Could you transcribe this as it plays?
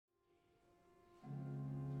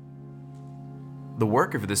The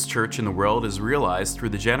work of this church in the world is realized through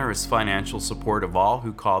the generous financial support of all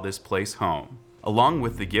who call this place home. Along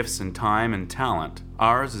with the gifts and time and talent,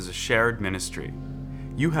 ours is a shared ministry.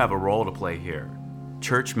 You have a role to play here.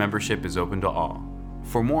 Church membership is open to all.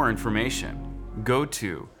 For more information, go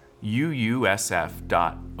to uusf.org.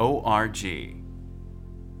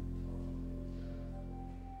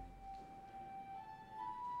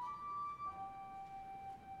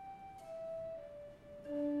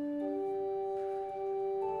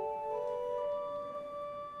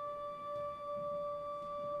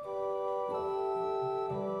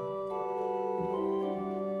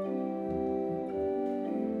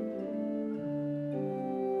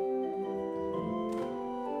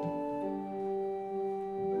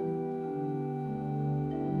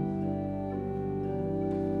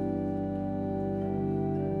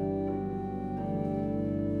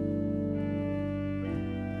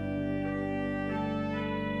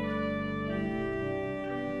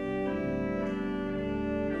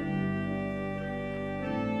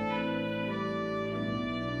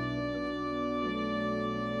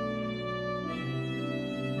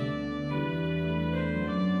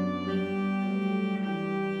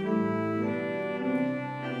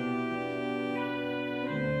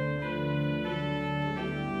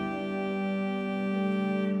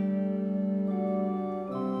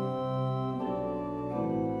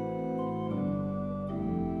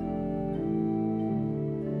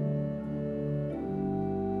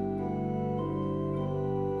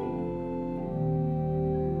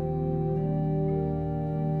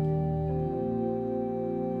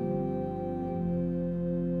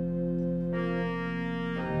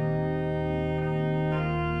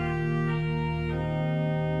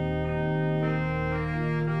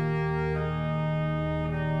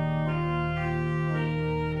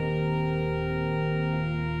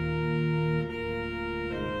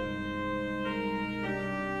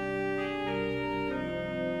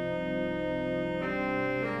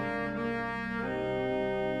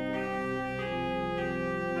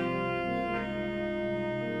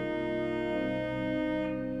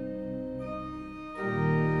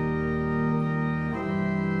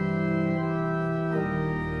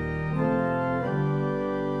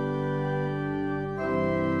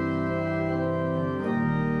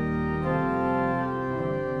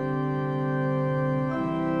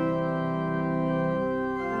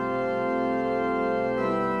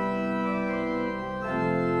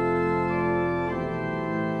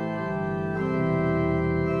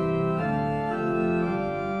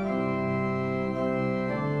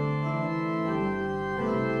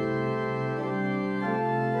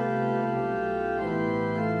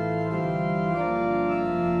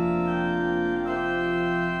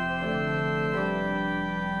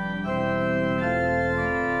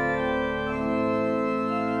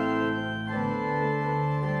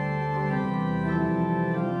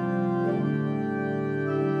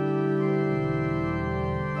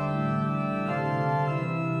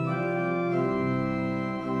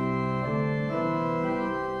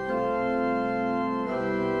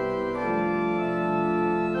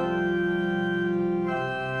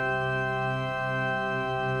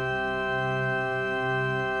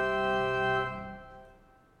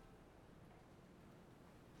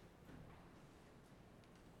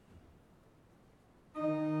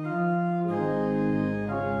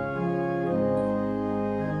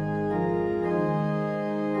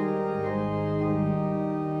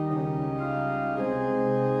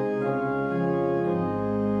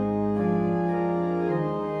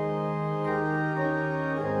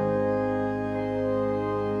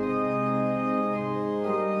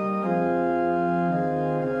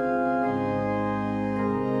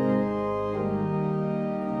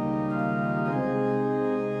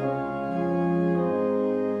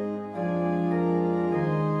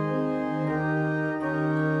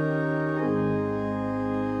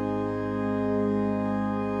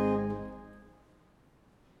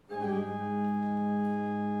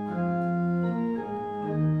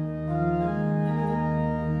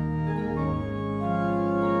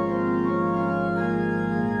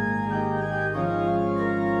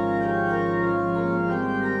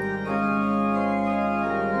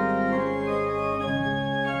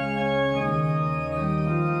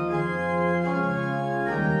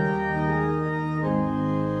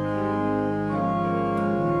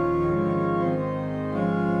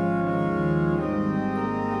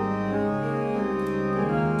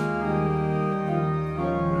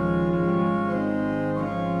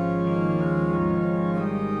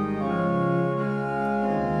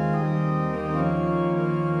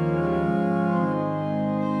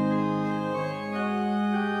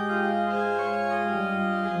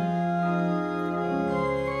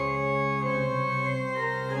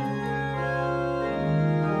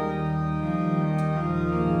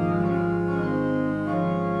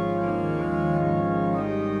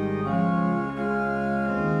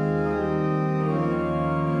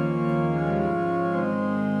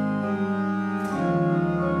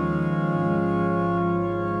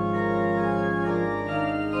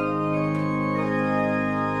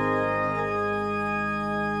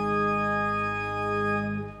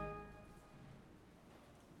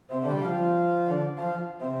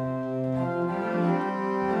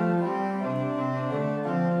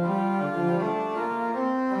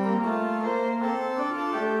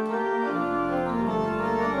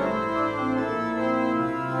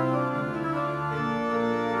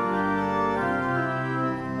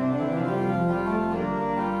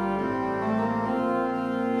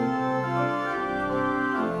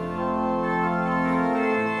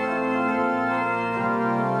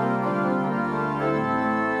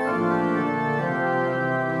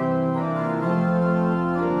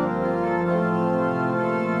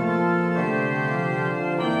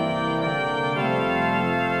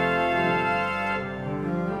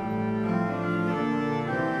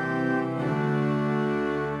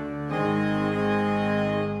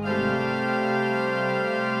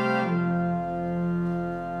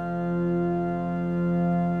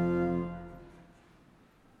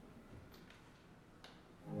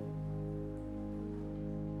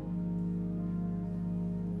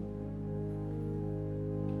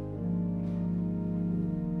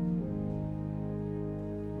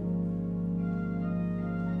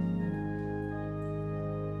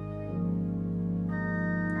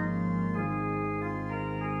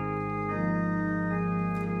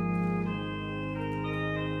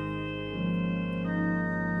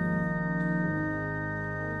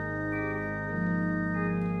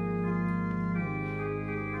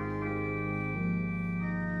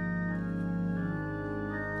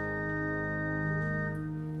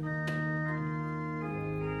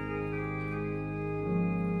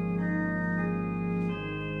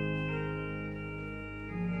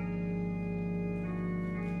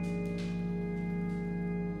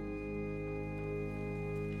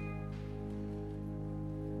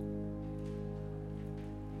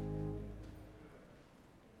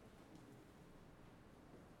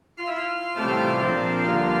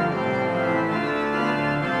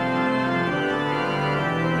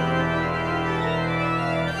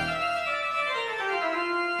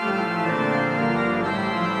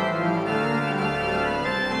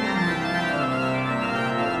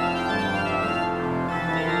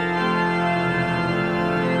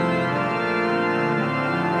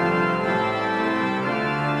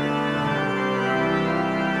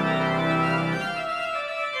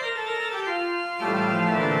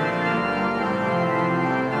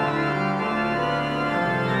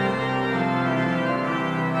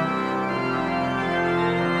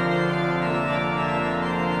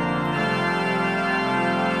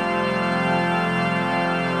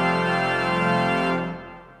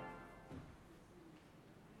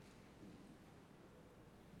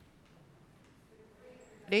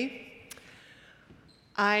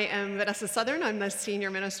 I am Vanessa Southern. I'm the senior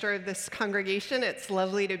minister of this congregation. It's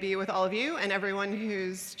lovely to be with all of you and everyone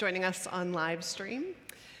who's joining us on live stream.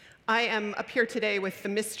 I am up here today with the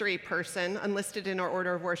mystery person, unlisted in our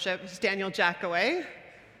order of worship, Daniel Jackaway.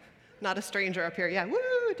 Not a stranger up here. Yeah,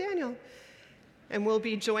 woo, Daniel. And we'll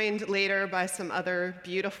be joined later by some other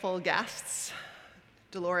beautiful guests,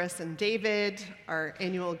 Dolores and David, our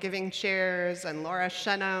annual giving chairs, and Laura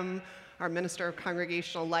Shenham, our Minister of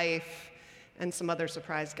Congregational Life, and some other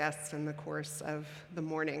surprise guests in the course of the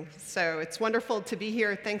morning. So it's wonderful to be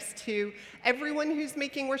here. Thanks to everyone who's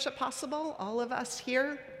making worship possible, all of us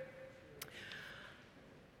here.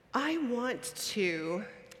 I want to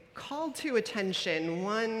call to attention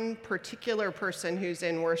one particular person who's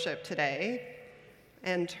in worship today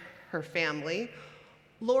and her family.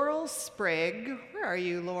 Laurel Sprague. Where are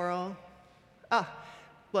you, Laurel?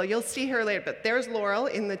 Well, you'll see her later, but there's Laurel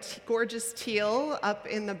in the gorgeous teal up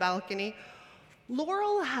in the balcony.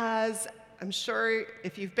 Laurel has, I'm sure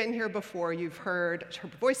if you've been here before, you've heard her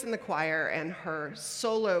voice in the choir and her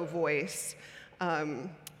solo voice,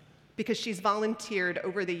 because she's volunteered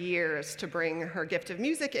over the years to bring her gift of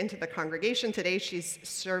music into the congregation. Today she's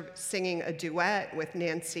singing a duet with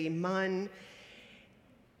Nancy Munn.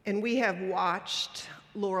 And we have watched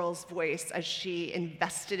Laurel's voice as she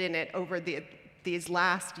invested in it over these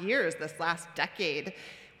last years, this last decade.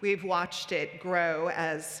 We've watched it grow,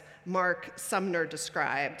 as Mark Sumner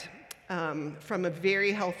described, from a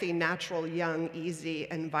very healthy, natural, young, easy,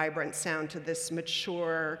 and vibrant sound to this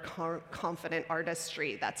mature, confident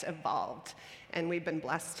artistry that's evolved. And we've been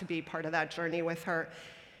blessed to be part of that journey with her,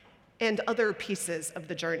 and other pieces of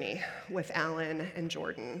the journey with Alan and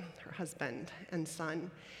Jordan, her husband and son.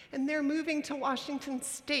 And they're moving to Washington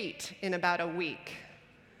State in about a week.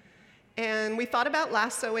 And we thought about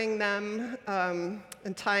lassoing them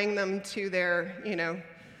and tying them to their,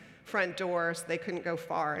 front door so they couldn't go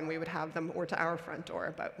far, and we would have them, or to our front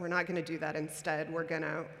door, but we're not going to do that. Instead, we're going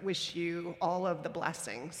to wish you all of the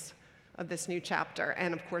blessings of this new chapter,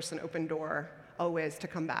 and of course, an open door always to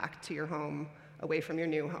come back to your home, away from your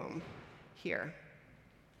new home here.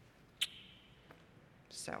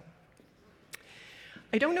 So,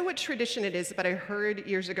 I don't know what tradition it is, but I heard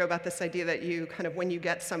years ago about this idea that you when you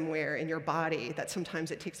get somewhere in your body, that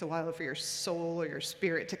sometimes it takes a while for your soul or your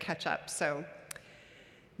spirit to catch up. So,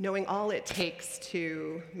 knowing all it takes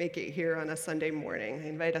to make it here on a Sunday morning, I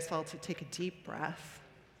invite us all to take a deep breath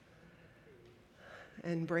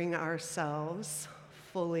and bring ourselves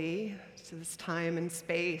fully to this time and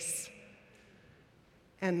space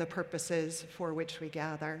and the purposes for which we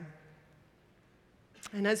gather.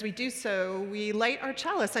 And as we do so, we light our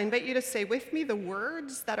chalice. I invite you to say with me the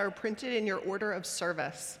words that are printed in your order of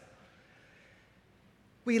service.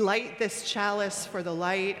 We light this chalice for the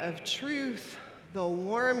light of truth, the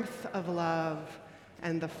warmth of love,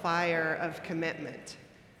 and the fire of commitment.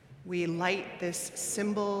 We light this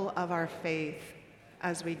symbol of our faith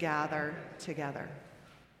as we gather together.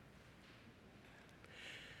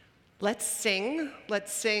 Let's sing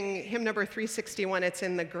hymn number 361. It's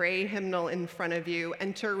in the gray hymnal in front of you.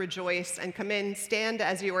 Enter, rejoice, and come in. Stand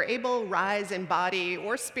as you are able, rise in body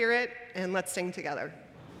or spirit, and let's sing together.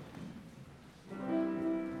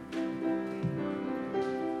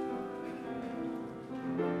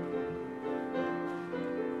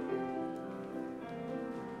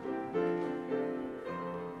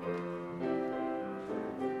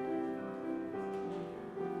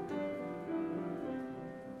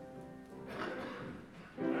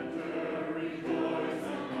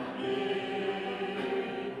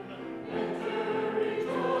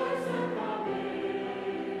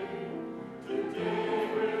 Today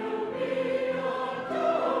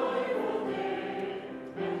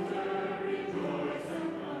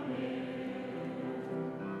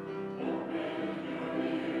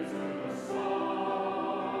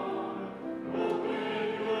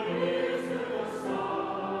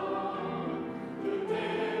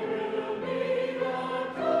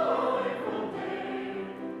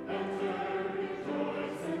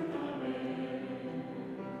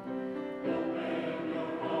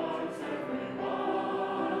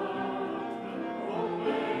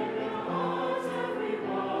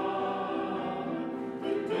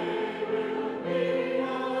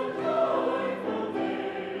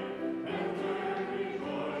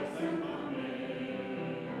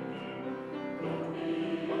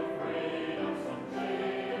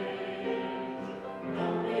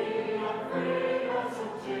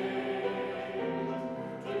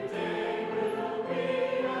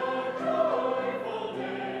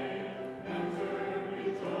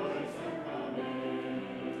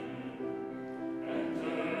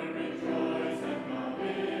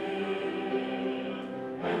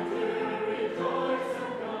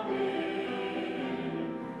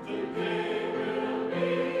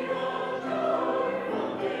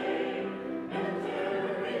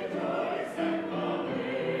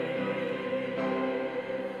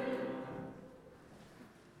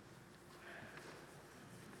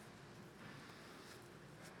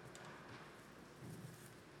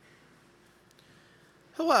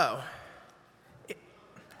Hello.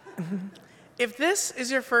 If this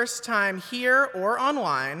is your first time here or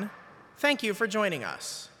online, thank you for joining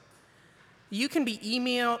us. You can be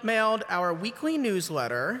emailed our weekly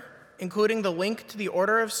newsletter, including the link to the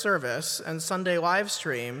order of service and Sunday live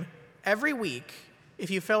stream, every week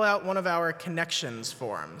if you fill out one of our connections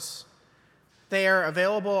forms. They are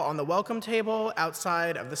available on the welcome table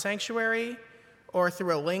outside of the sanctuary or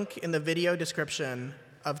through a link in the video description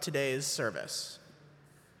of today's service.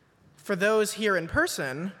 For those here in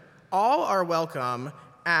person, all are welcome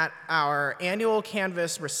at our annual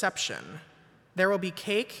Canvas reception. There will be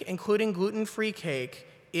cake, including gluten-free cake,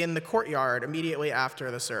 in the courtyard immediately after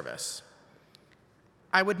the service.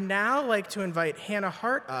 I would now like to invite Hannah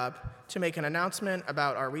Hart up to make an announcement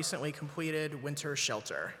about our recently completed winter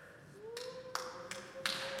shelter.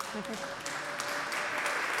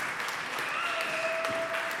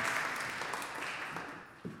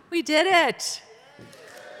 We did it!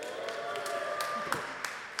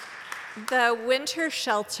 The winter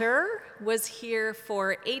shelter was here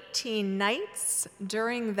for 18 nights.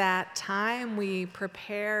 During that time, we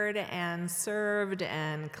prepared and served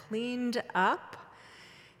and cleaned up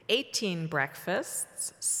 18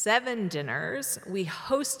 breakfasts, 7 dinners. We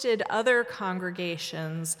hosted other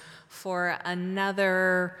congregations for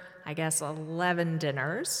another, 11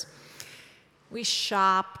 dinners. We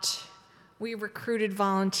shopped. We recruited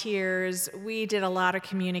volunteers, we did a lot of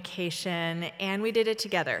communication, and we did it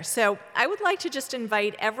together. So I would like to just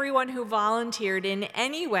invite everyone who volunteered in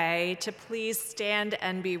any way to please stand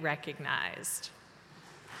and be recognized.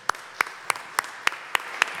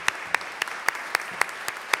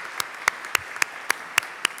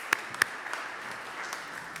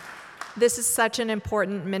 This is such an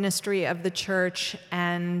important ministry of the church,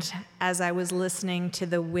 and as I was listening to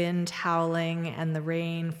the wind howling and the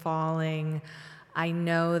rain falling, I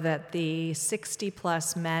know that the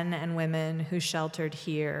 60-plus men and women who sheltered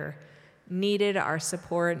here needed our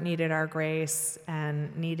support, needed our grace,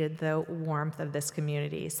 and needed the warmth of this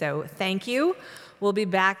community. So thank you. We'll be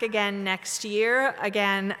back again next year.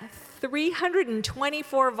 Again,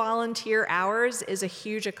 324 volunteer hours is a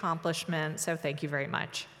huge accomplishment, so thank you very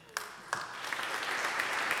much.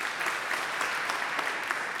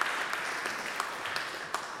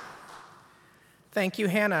 Thank you,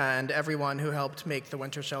 Hannah, and everyone who helped make the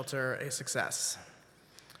winter shelter a success.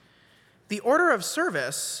 The order of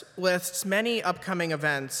service lists many upcoming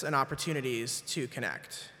events and opportunities to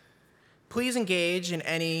connect. Please engage in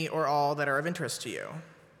any or all that are of interest to you.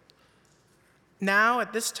 Now,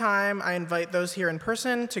 at this time, I invite those here in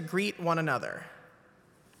person to greet one another.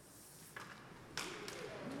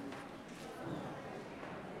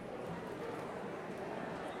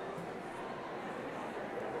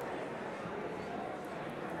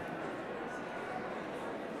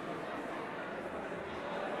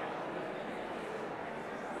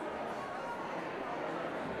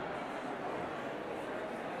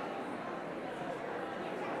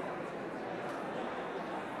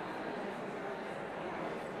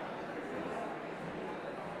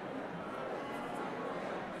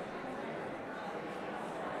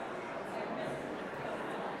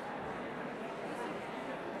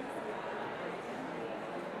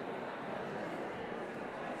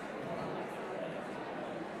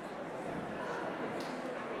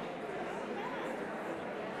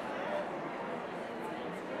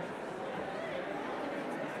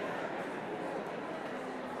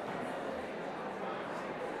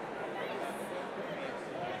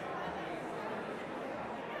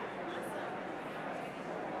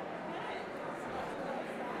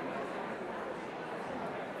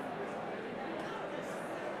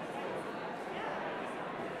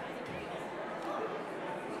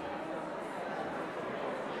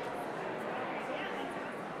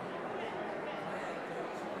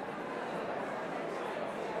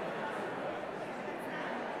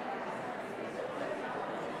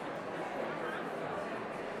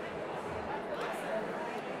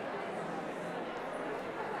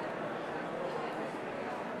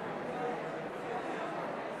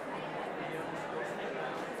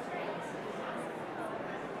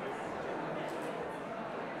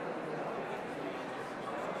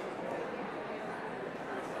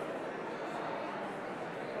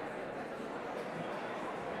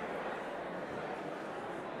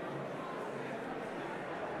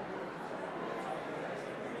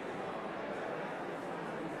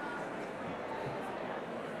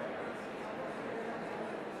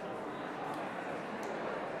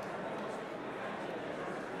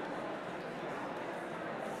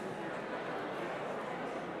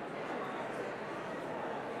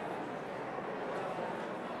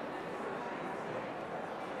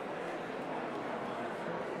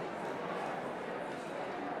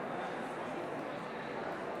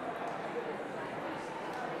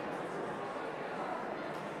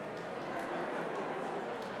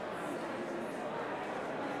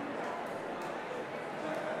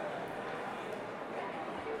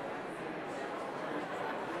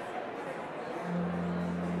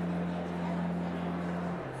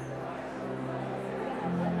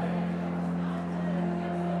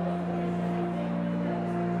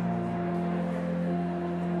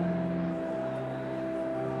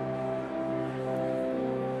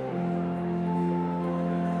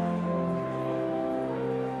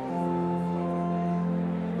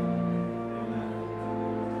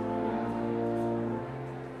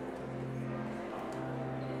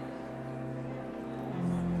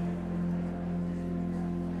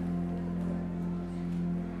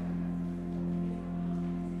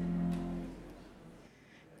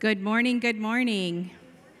 Good morning, good morning.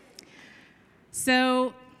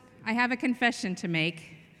 So, I have a confession to make,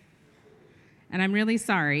 and I'm really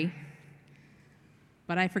sorry,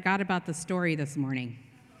 but I forgot about the story this morning.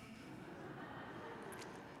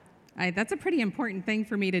 That's a pretty important thing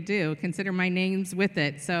for me to do, consider my name's with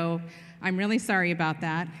it, so I'm really sorry about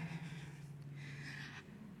that.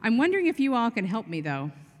 I'm wondering if you all can help me,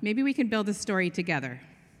 though. Maybe we can build a story together.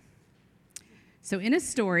 So in a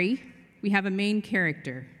story, we have a main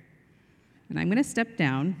character, and I'm going to step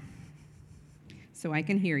down so I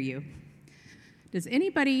can hear you. Does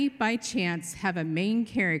anybody, by chance, have a main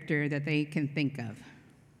character that they can think of?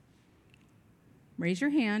 Raise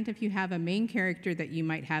your hand if you have a main character that you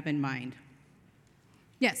might have in mind.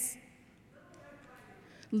 Yes?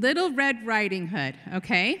 Little Red Riding Hood.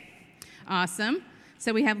 Okay, awesome.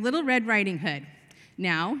 So we have Little Red Riding Hood.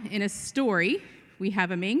 Now, in a story, we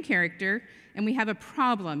have a main character, and we have a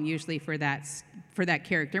problem usually for that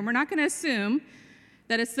character. And we're not going to assume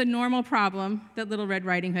that it's the normal problem that Little Red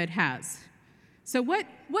Riding Hood has. So what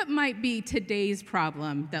might be today's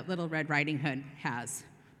problem that Little Red Riding Hood has?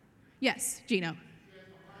 Yes, Gino.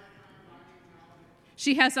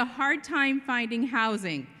 She has a hard time finding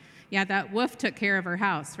housing. Yeah, that wolf took care of her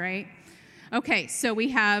house, right? Okay, so we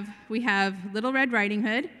have Little Red Riding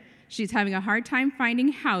Hood. She's having a hard time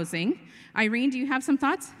finding housing. Irene, do you have some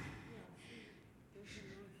thoughts?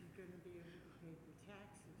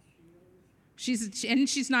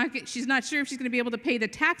 She's not sure if she's going to be able to pay the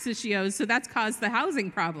taxes she owes, so that's caused the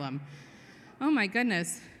housing problem. Oh my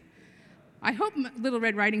goodness. I hope Little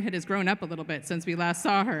Red Riding Hood has grown up a little bit since we last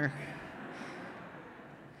saw her.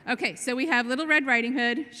 Okay, so we have Little Red Riding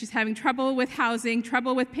Hood. She's having trouble with housing,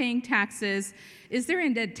 trouble with paying taxes. Is there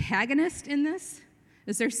an antagonist in this?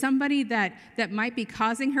 Is there somebody that might be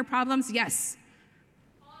causing her problems? Yes.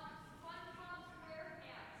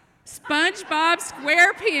 SpongeBob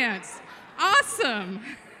SquarePants. Awesome.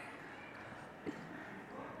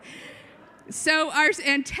 So our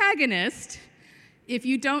antagonist, if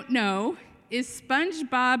you don't know, is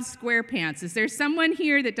SpongeBob SquarePants. Is there someone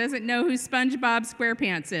here that doesn't know who SpongeBob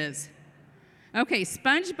SquarePants is? Okay,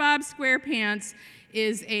 SpongeBob SquarePants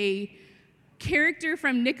is a character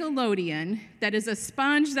from Nickelodeon that is a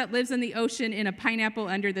sponge that lives in the ocean in a pineapple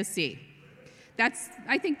under the sea.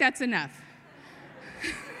 I think that's enough.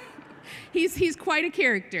 He's quite a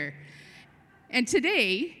character. And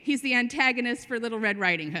today, he's the antagonist for Little Red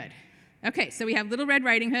Riding Hood. Okay, so we have Little Red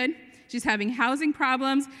Riding Hood. She's having housing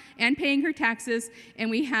problems and paying her taxes, and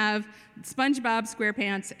we have SpongeBob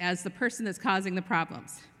SquarePants as the person that's causing the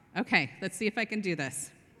problems. Okay, let's see if I can do this.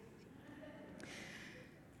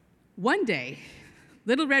 One day,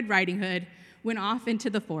 Little Red Riding Hood went off into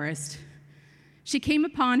the forest. She came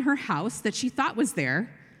upon her house that she thought was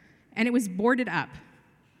there, and it was boarded up,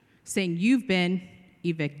 saying, "You've been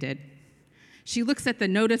evicted." She looks at the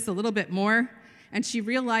notice a little bit more, and she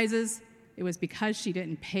realizes it was because she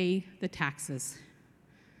didn't pay the taxes.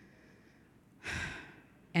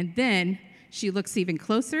 And then she looks even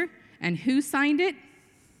closer, and who signed it?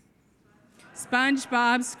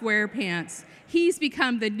 SpongeBob SquarePants. He's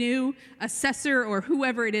become the new assessor or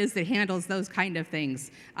whoever it is that handles those kind of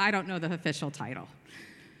things. I don't know the official title.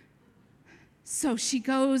 So she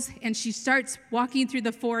goes and she starts walking through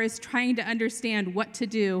the forest trying to understand what to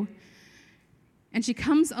do. And she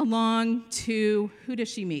comes along to, who does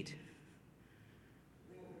she meet?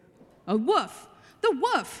 A wolf. The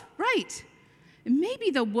wolf, right. And maybe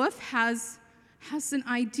the wolf has an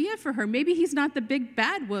idea for her. Maybe he's not the big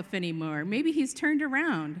bad wolf anymore. Maybe he's turned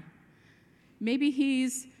around. Maybe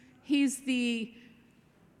he's the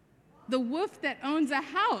wolf that owns a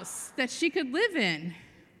house that she could live in.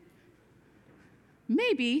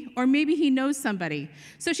 Maybe, or maybe he knows somebody.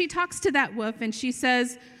 So she talks to that wolf and she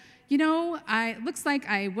says, "You know, it looks like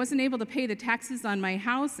I wasn't able to pay the taxes on my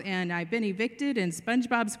house and I've been evicted and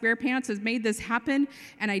SpongeBob SquarePants has made this happen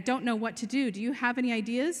and I don't know what to do. Do you have any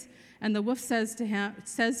ideas?" And the wolf says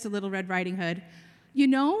to Little Red Riding Hood, "You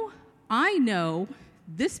know, I know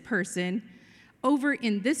this person over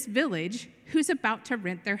in this village who's about to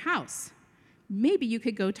rent their house. Maybe you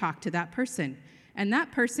could go talk to that person." And that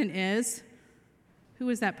person is, who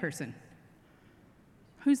is that person?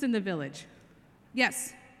 Who's in the village?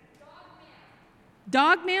 Yes.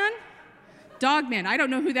 Dogman? Dogman. I don't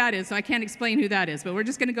know who that is, so I can't explain who that is, but we're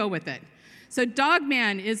just going to go with it. So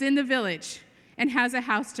Dogman is in the village and has a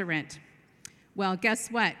house to rent. Well, guess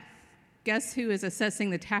what? Guess who is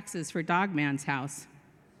assessing the taxes for Dogman's house?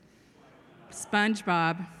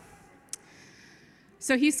 SpongeBob.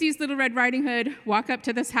 So he sees Little Red Riding Hood walk up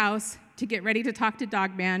to this house to get ready to talk to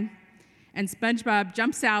Dogman, and SpongeBob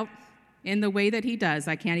jumps out in the way that he does.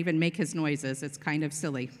 I can't even make his noises. It's kind of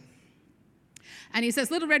silly. And he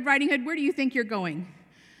says, Little Red Riding Hood, where do you think you're going?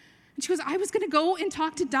 And she goes, I was going to go and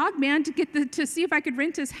talk to Dogman to see if I could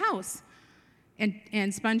rent his house. And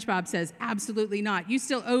SpongeBob says, absolutely not. You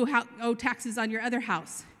still owe taxes on your other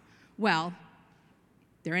house. Well,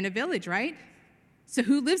 they're in a village, right? So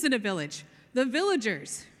who lives in a village? The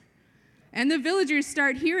villagers. And the villagers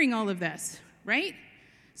start hearing all of this, right?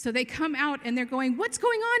 So they come out and they're going, what's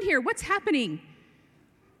going on here? What's happening?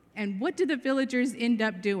 And what do the villagers end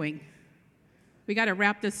up doing? We got to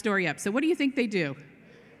wrap this story up. So what do you think they do?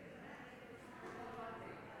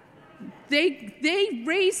 They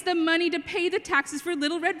raise the money to pay the taxes for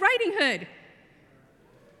Little Red Riding Hood.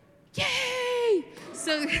 Yay!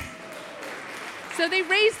 So they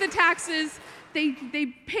raise the taxes. They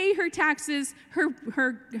pay her taxes.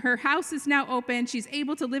 Her house is now open. She's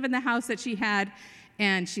able to live in the house that she had,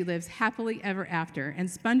 and she lives happily ever after. And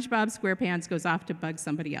SpongeBob SquarePants goes off to bug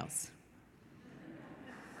somebody else.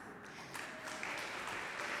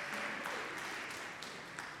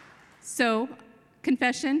 So,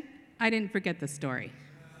 confession, I didn't forget the story.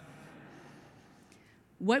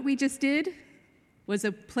 What we just did was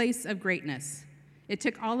a place of greatness. It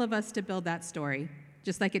took all of us to build that story,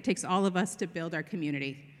 just like it takes all of us to build our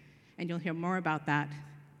community. And you'll hear more about that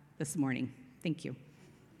this morning. Thank you.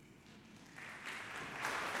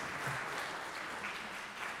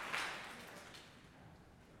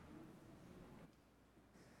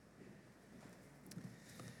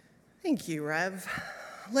 Thank you, Rev.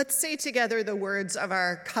 Let's say together the words of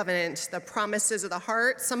our covenant, the promises of the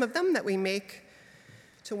heart, some of them that we make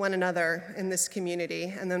to one another in this community,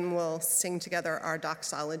 and then we'll sing together our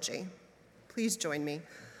doxology. Please join me.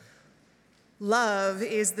 Love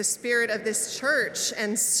is the spirit of this church,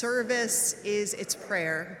 and service is its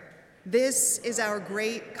prayer. This is our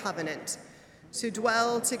great covenant, to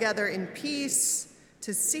dwell together in peace,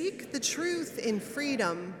 to seek the truth in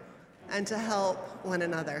freedom, and to help one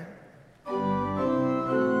another.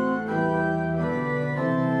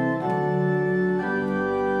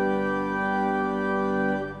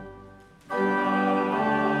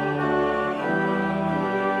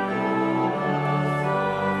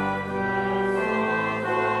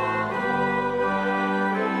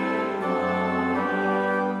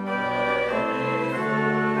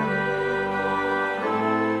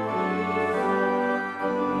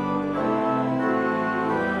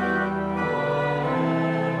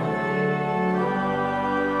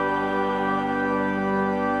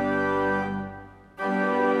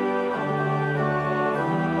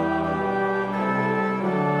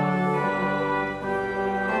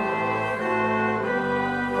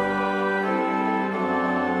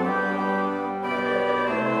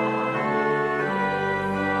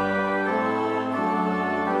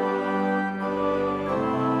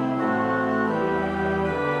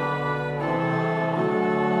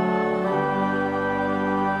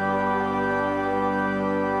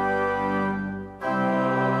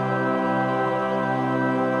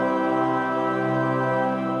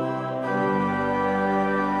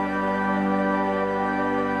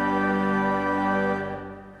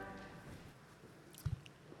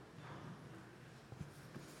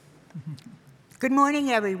 Good morning,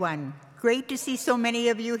 everyone. Great to see so many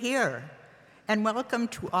of you here. And welcome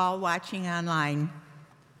to all watching online.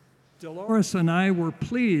 Dolores and I were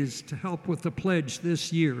pleased to help with the pledge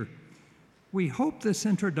this year. We hope this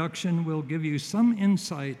introduction will give you some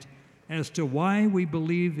insight as to why we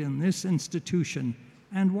believe in this institution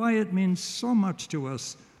and why it means so much to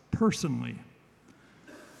us personally.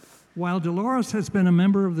 While Dolores has been a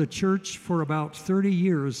member of the church for about 30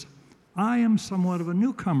 years, I am somewhat of a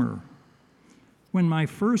newcomer. When my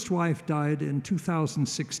first wife died in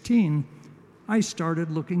 2016, I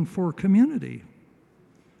started looking for community.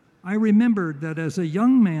 I remembered that as a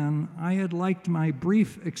young man, I had liked my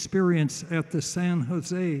brief experience at the San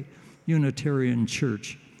Jose Unitarian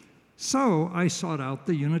Church. So I sought out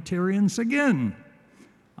the Unitarians again.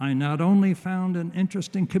 I not only found an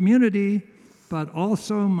interesting community, but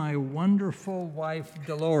also my wonderful wife,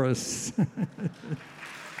 Dolores.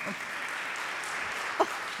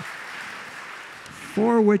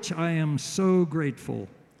 For which I am so grateful.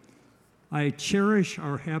 I cherish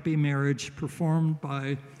our happy marriage performed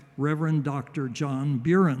by Reverend Dr. John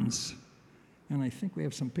Burens. And I think we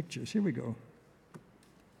have some pictures. Here we go.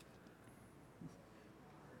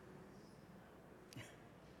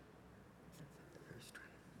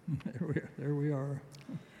 There we are.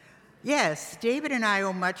 Yes, David and I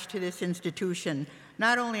owe much to this institution,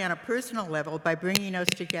 not only on a personal level by bringing us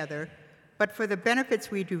together, but for the benefits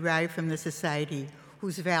we derive from the society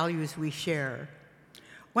whose values we share.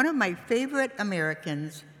 One of my favorite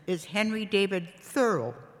Americans is Henry David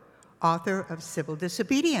Thoreau, author of Civil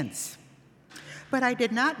Disobedience. But I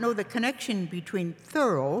did not know the connection between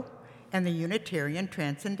Thoreau and the Unitarian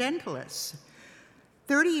Transcendentalists.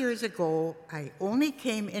 30 years ago, I only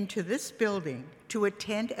came into this building to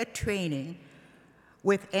attend a training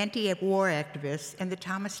with anti-war activists in the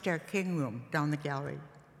Thomas Starr King Room down the gallery.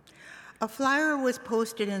 A flyer was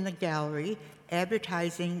posted in the gallery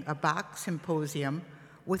advertising a Bach symposium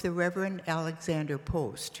with the Reverend Alexander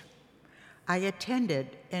Post. I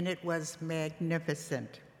attended, and it was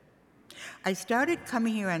magnificent. I started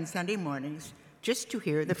coming here on Sunday mornings just to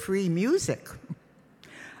hear the free music.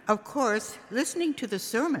 Of course, listening to the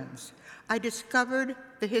sermons, I discovered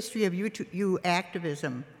the history of U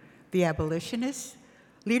activism, the abolitionists,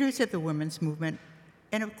 leaders of the women's movement,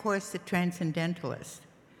 and of course the transcendentalists.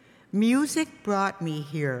 Music brought me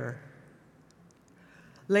here.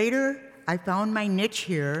 Later, I found my niche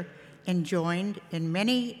here and joined in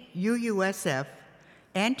many UUSF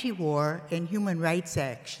anti-war and human rights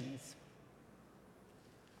actions.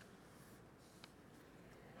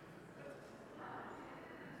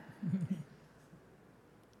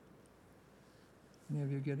 Any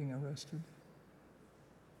of you getting arrested?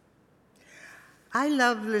 I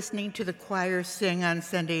love listening to the choir sing on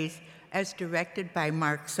Sundays as directed by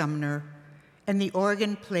Mark Sumner and the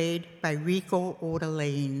organ played by Rico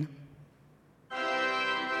Odalane.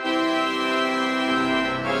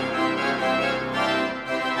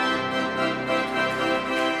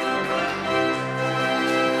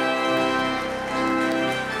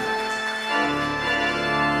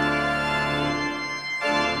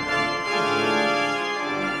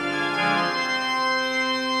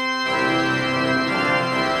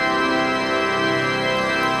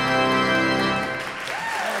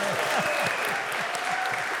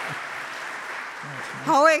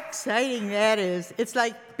 How exciting that is. It's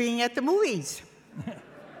like being at the movies.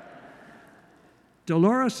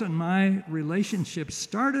 Dolores and my relationship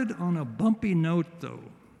started on a bumpy note, though.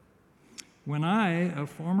 When I, a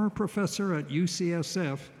former professor at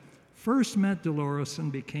UCSF, first met Dolores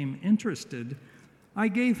and became interested, I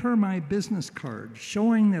gave her my business card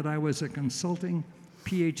showing that I was a consulting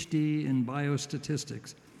PhD in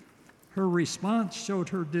biostatistics. Her response showed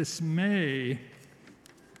her dismay.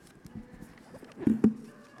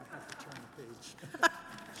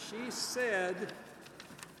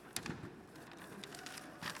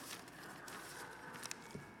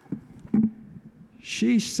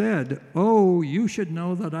 She said, "Oh, you should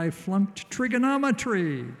know that I flunked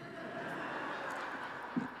trigonometry."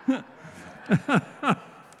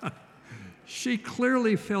 She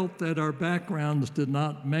clearly felt that our backgrounds did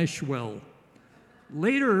not mesh well.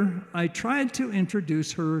 Later, I tried to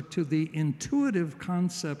introduce her to the intuitive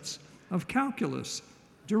concepts of calculus,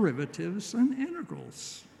 derivatives, and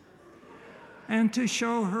integrals, and to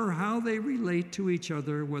show her how they relate to each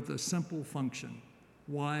other with a simple function,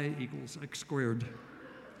 y equals x squared.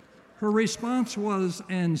 Her response was,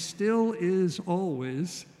 and still is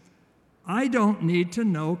always, "I don't need to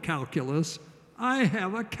know calculus. I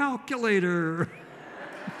have a calculator."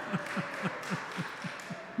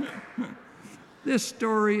 This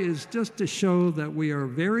story is just to show that we are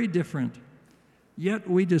very different, yet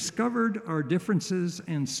we discovered our differences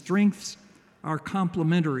and strengths are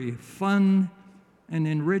complementary, fun, and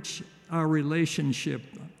enrich our relationship.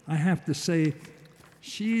 I have to say,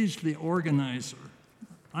 she's the organizer.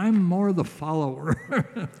 I'm more the follower.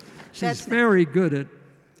 She's very good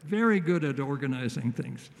at organizing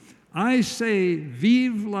things. I say,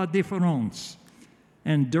 vive la différence.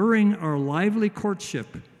 And during our lively courtship,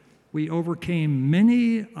 we overcame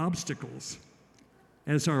many obstacles.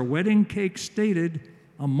 As our wedding cake stated,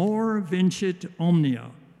 amor vincit omnia,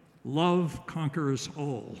 love conquers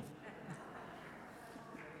all.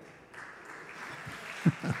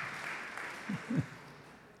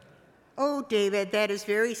 Oh, David, that is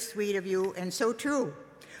very sweet of you and so true.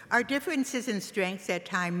 Our differences and strengths at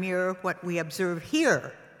times mirror what we observe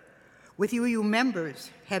here, with UU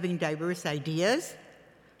members having diverse ideas,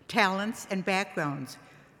 talents, and backgrounds,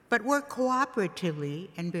 but work cooperatively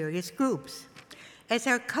in various groups. As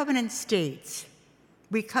our covenant states,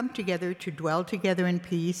 we come together to dwell together in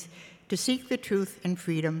peace, to seek the truth and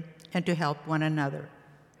freedom, and to help one another.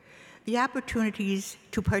 The opportunities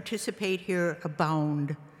to participate here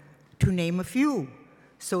abound. To name a few,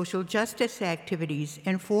 social justice activities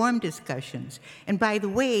and forum discussions. And by the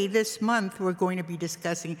way, this month we're going to be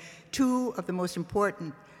discussing two of the most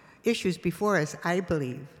important issues before us, I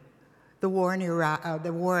believe. The war in Iraq,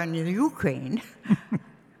 the war in Ukraine,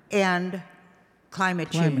 and climate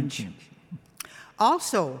change.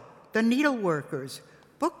 Also, the needleworkers,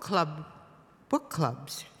 book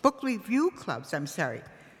review clubs,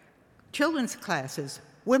 children's classes,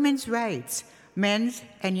 women's rights, men's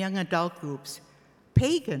and young adult groups,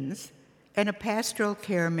 pagans, and a pastoral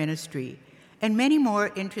care ministry, and many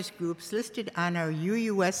more interest groups listed on our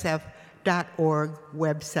uusf.org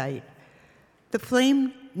website. The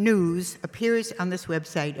Flame News appears on this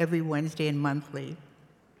website every Wednesday and monthly.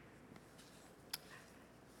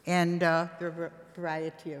 And there are a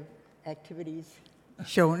variety of activities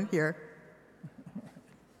shown here.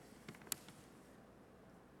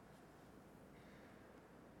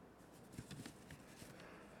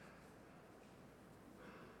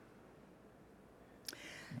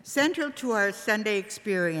 Central to our Sunday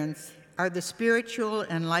experience are the spiritual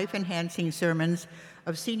and life-enhancing sermons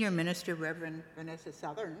of Senior Minister Reverend Vanessa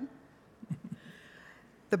Southern.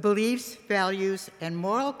 The beliefs, values, and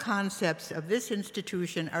moral concepts of this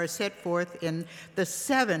institution are set forth in the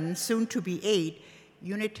 7, soon-to-be 8,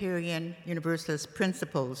 Unitarian Universalist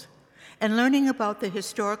principles, and learning about the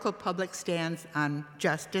historical public stance on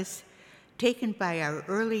justice taken by our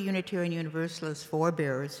early Unitarian Universalist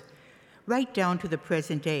forebears, right down to the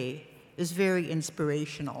present day, is very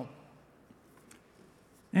inspirational.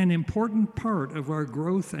 An important part of our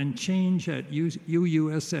growth and change at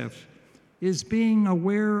UUSF is being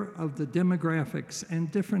aware of the demographics and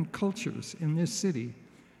different cultures in this city,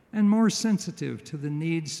 and more sensitive to the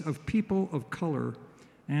needs of people of color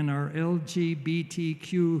and our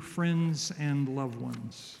LGBTQ friends and loved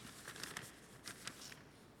ones.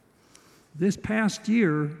 This past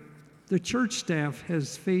year, the church staff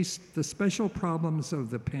has faced the special problems of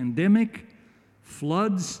the pandemic,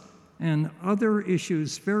 floods, and other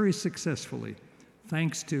issues very successfully,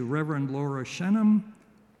 thanks to Reverend Laura Shenham,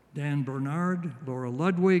 Dan Bernard, Laura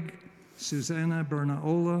Ludwig, Susanna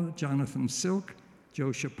Bernaola, Jonathan Silk,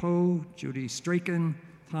 Joe Chapeau, Judy Straken,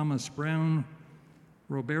 Thomas Brown,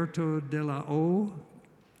 Roberto De La O,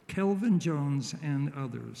 Kelvin Jones, and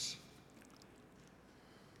others.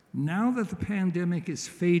 Now that the pandemic is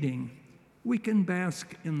fading, we can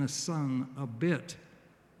bask in the sun a bit,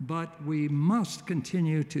 but we must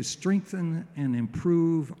continue to strengthen and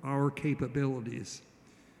improve our capabilities.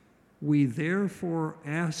 We therefore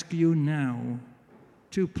ask you now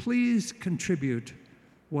to please contribute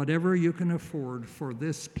whatever you can afford for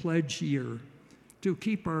this pledge year to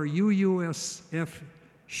keep our UUSF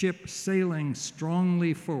ship sailing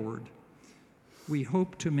strongly forward. We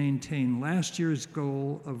hope to maintain last year's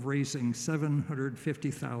goal of raising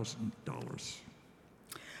 $750,000.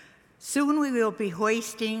 Soon we will be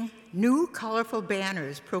hoisting new colorful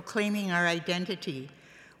banners proclaiming our identity,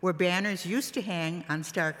 where banners used to hang on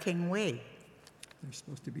Star King Way. There's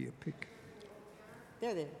supposed to be a pic.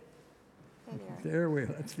 There they are. There we are.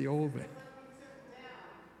 That's the old way.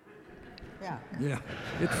 Yeah. Yeah,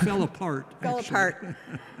 it fell apart. Fell actually. apart.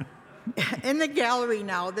 In the gallery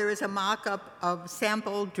now, there is a mock-up of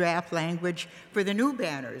sample draft language for the new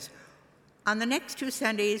banners. On the next 2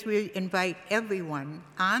 Sundays, we invite everyone,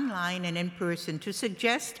 online and in person, to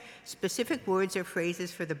suggest specific words or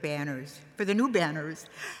phrases for the banners, for the new banners.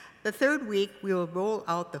 The third week, we will roll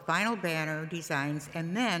out the final banner designs,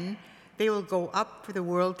 and then they will go up for the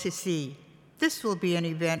world to see. This will be an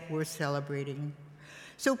event worth celebrating.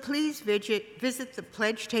 So please visit the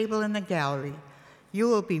pledge table in the gallery. You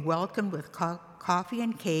will be welcomed with coffee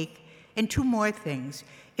and cake, and 2 more things.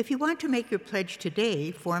 If you want to make your pledge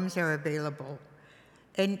today, forms are available.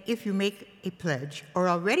 And if you make a pledge or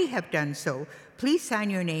already have done so, please sign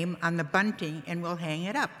your name on the bunting and we'll hang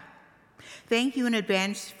it up. Thank you in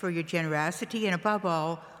advance for your generosity and, above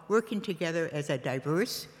all, working together as a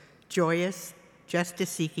diverse, joyous,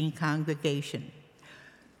 justice-seeking congregation.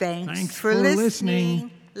 Thanks for listening.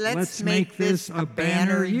 Let's make this a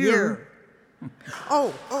banner year.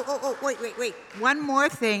 Wait. One more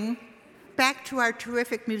thing. Back to our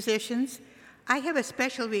terrific musicians. I have a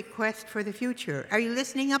special request for the future. Are you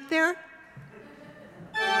listening up there?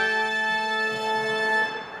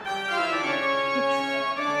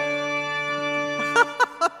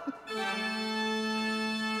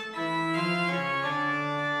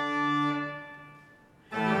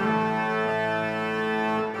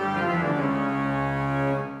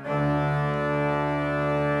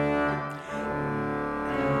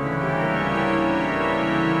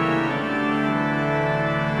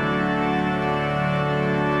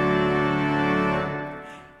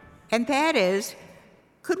 And that is,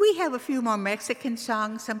 could we have a few more Mexican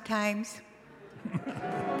songs sometimes?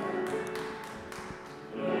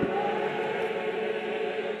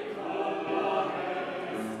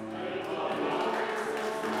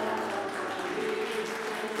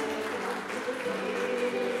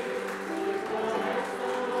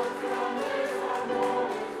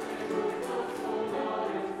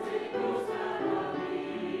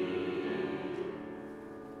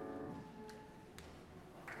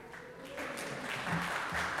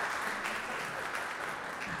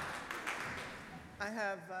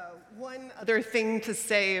 One other thing to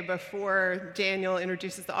say before Daniel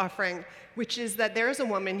introduces the offering, which is that there's a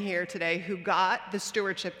woman here today who got the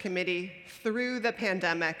stewardship committee through the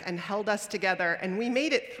pandemic and held us together, and we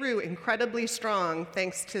made it through incredibly strong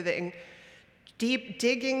thanks to the deep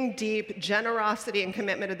generosity and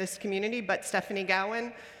commitment of this community. But Stephanie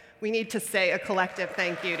Gowan, we need to say a collective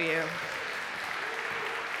thank you to you.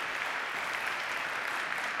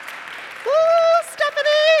 Woo,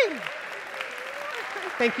 Stephanie!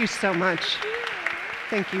 Thank you so much.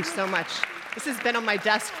 Thank you so much. This has been on my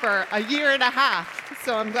desk for a year and a half,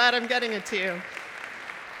 so I'm glad I'm getting it to you.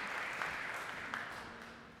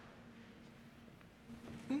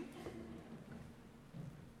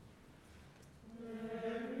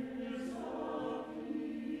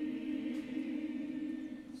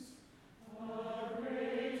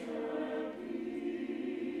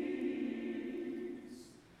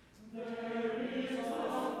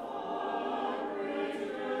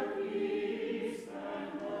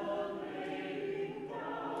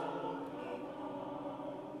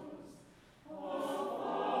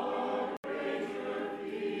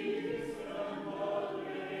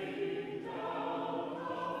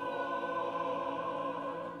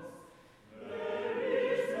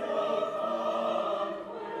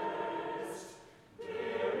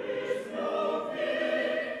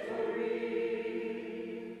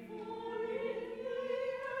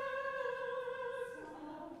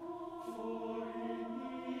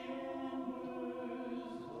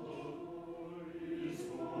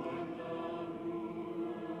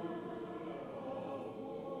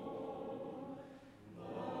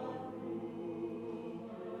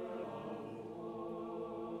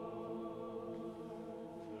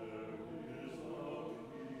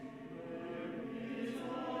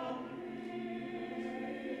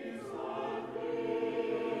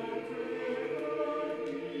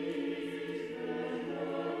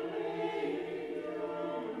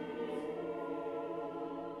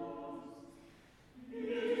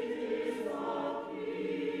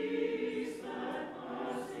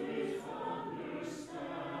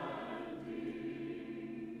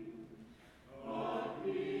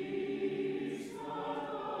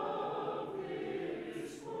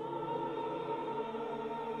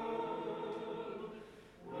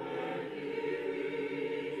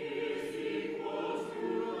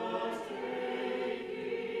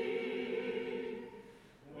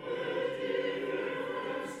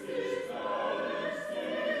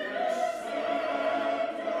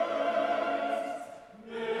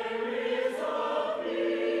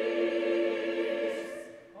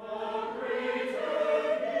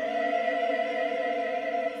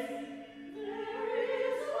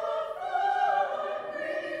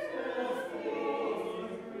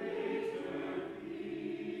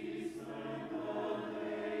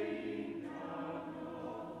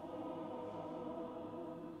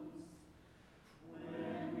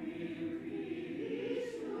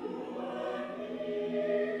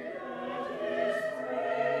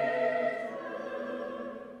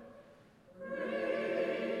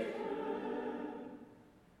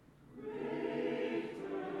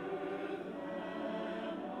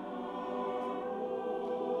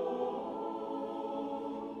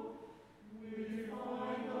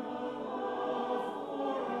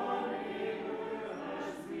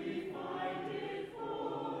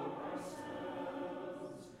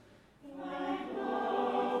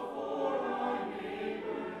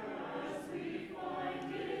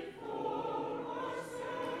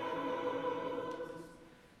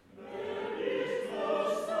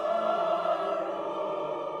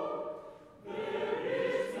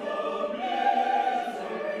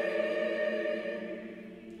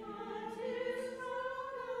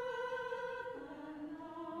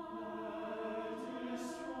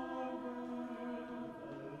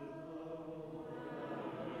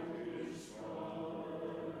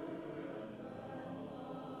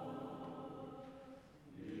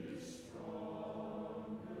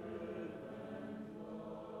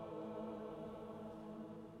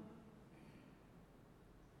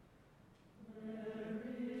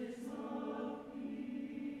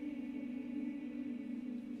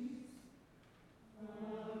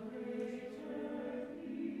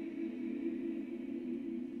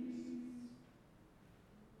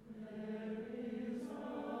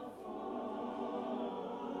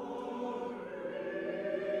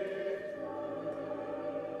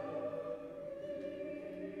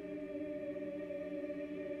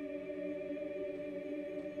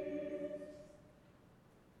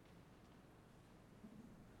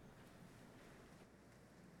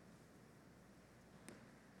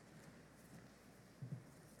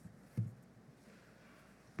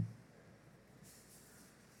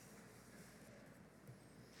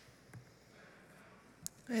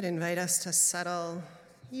 I'd invite us to settle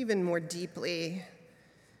even more deeply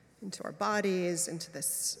into our bodies, into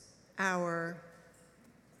this hour.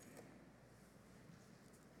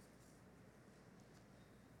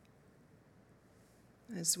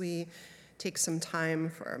 As we take some time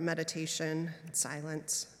for meditation and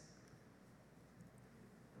silence.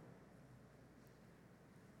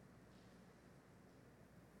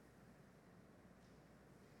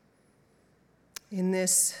 In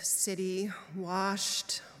this city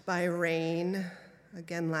washed by rain,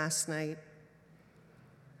 again last night.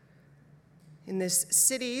 In this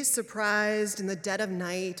city surprised in the dead of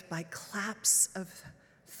night by claps of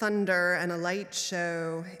thunder and a light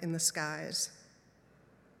show in the skies.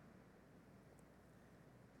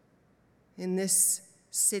 In this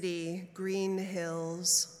city, green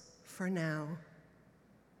hills for now.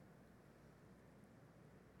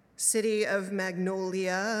 City of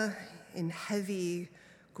magnolia in heavy,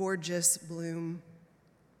 gorgeous bloom,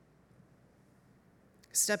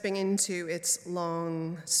 stepping into its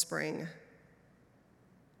long spring.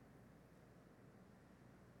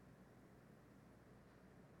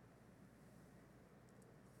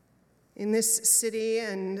 In this city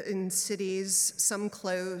and in cities, some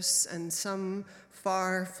close and some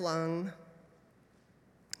far flung,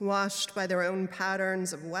 washed by their own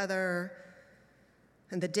patterns of weather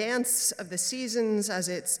and the dance of the seasons as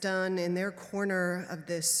it's done in their corner of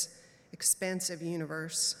this expansive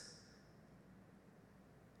universe,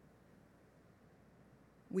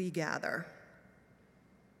 we gather.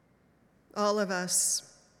 All of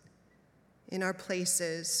us in our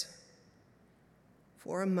places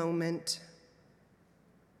for a moment,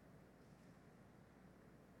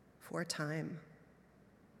 for a time,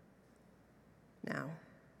 now.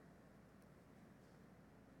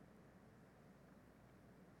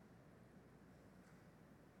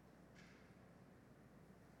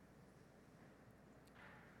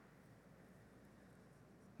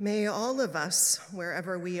 May all of us,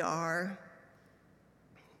 wherever we are,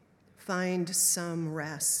 find some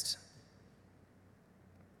rest.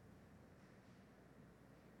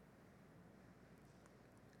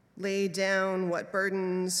 Lay down what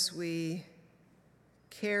burdens we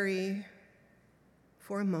carry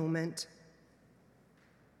for a moment.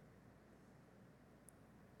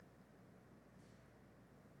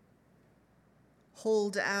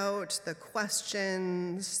 Hold out the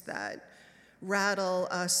questions that rattle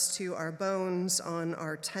us to our bones on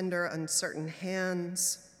our tender, uncertain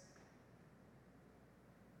hands.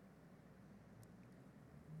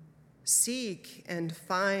 Seek and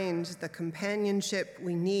find the companionship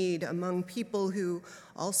we need among people who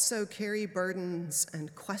also carry burdens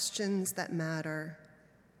and questions that matter,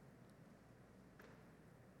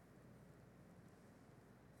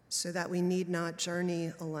 so that we need not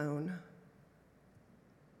journey alone.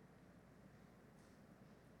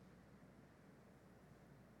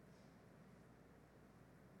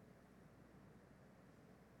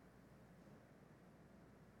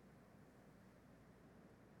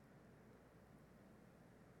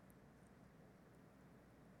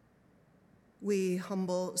 We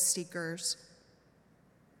humble seekers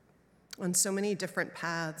on so many different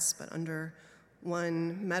paths, but under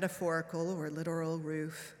one metaphorical or literal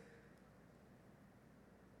roof.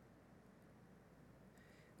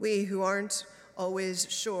 We who aren't always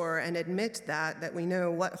sure and admit that we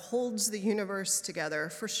know what holds the universe together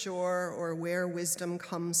for sure, or where wisdom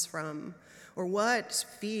comes from, or what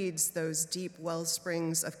feeds those deep well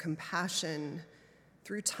springs of compassion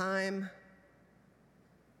through time,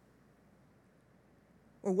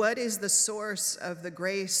 or what is the source of the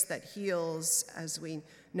grace that heals as we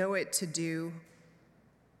know it to do.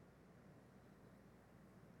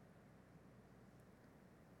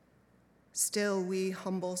 Still, we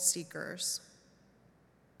humble seekers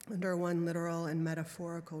under one literal and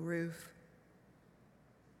metaphorical roof.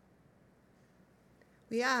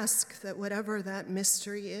 We ask that whatever that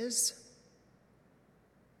mystery is,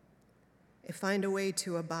 it find a way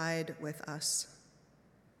to abide with us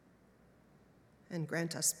and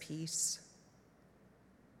grant us peace.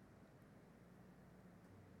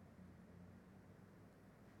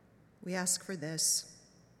 We ask for this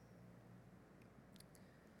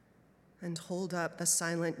and hold up the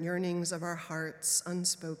silent yearnings of our hearts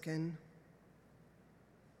unspoken.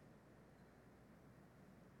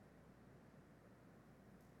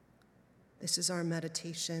 This is our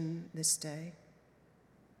meditation this day.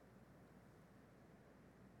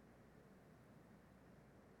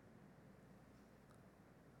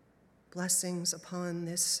 Blessings upon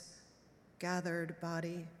this gathered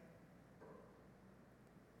body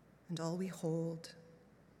and all we hold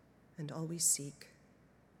and all we seek.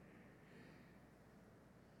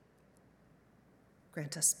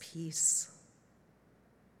 Grant us peace.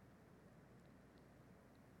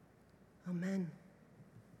 Amen.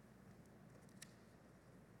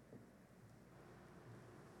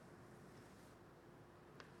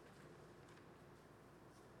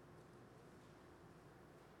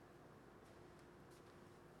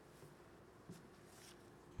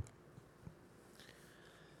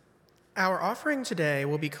 Our offering today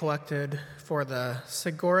will be collected for the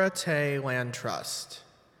Segura Te Land Trust.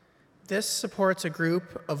 This supports a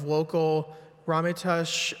group of local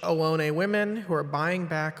Ramaytush Ohlone women who are buying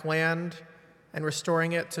back land and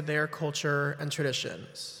restoring it to their culture and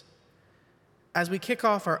traditions. As we kick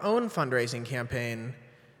off our own fundraising campaign,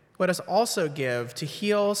 let us also give to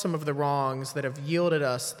heal some of the wrongs that have yielded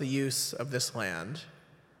us the use of this land.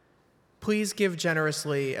 Please give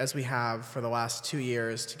generously as we have for the last 2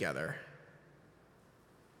 years together.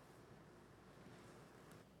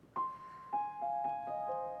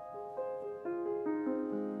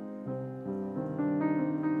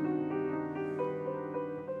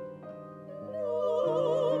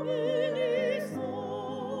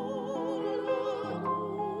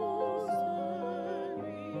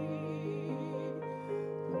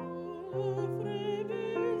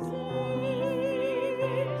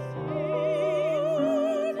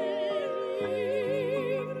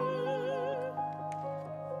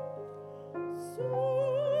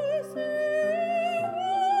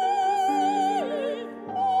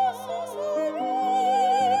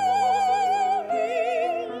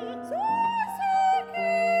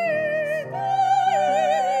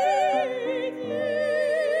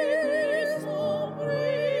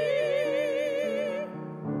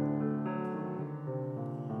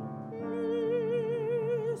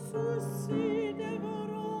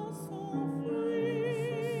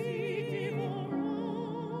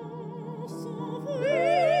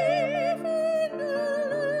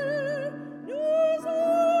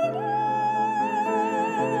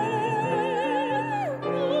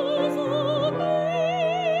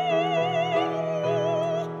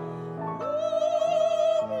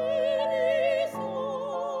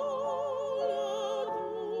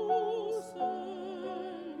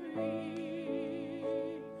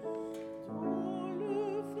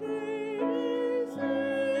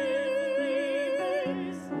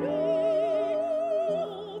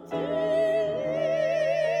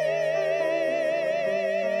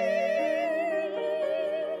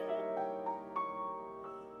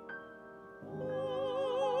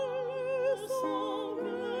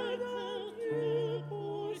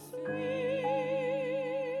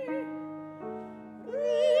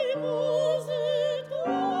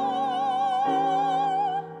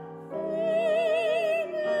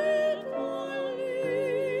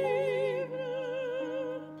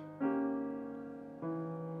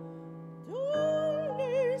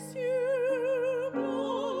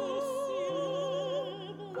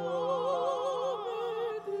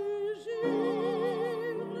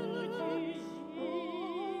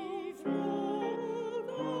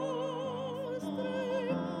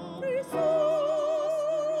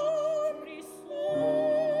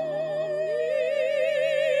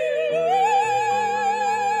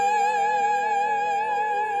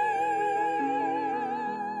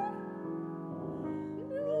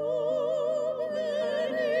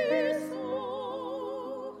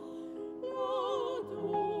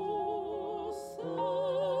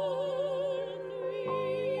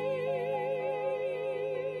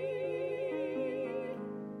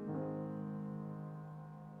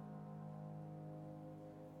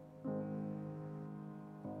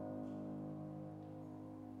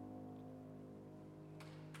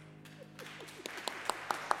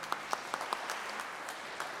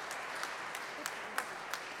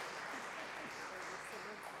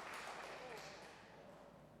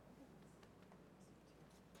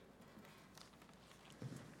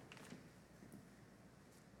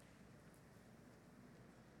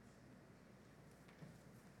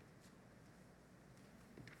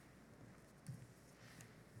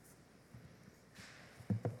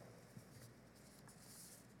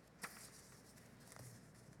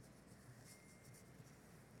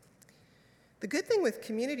 The good thing with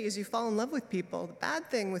community is you fall in love with people. The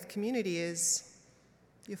bad thing with community is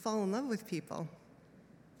you fall in love with people.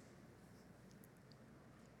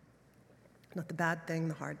 Not the bad thing,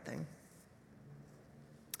 the hard thing.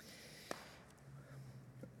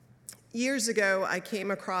 Years ago, I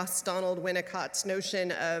came across Donald Winnicott's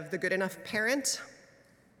notion of the good enough parent.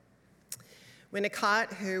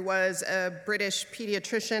 Winnicott, who was a British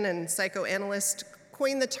pediatrician and psychoanalyst,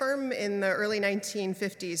 coined the term in the early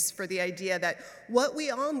 1950s for the idea that what we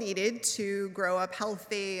all needed to grow up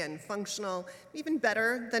healthy and functional, even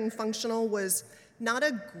better than functional, was Not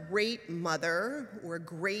a great mother or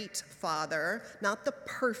great father, not the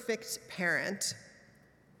perfect parent,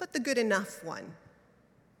 but the good enough one.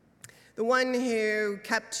 The one who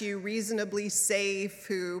kept you reasonably safe,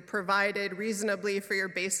 who provided reasonably for your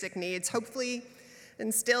basic needs, hopefully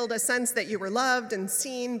instilled a sense that you were loved and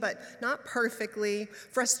seen, but not perfectly.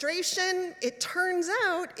 Frustration, it turns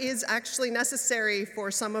out, is actually necessary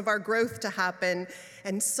for some of our growth to happen,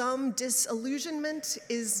 and some disillusionment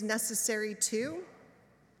is necessary too.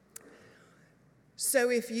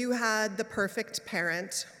 So if you had the perfect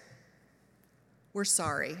parent, we're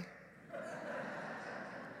sorry.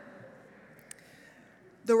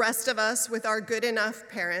 The rest of us, with our good enough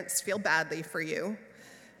parents, feel badly for you.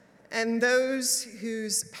 And those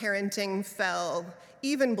whose parenting fell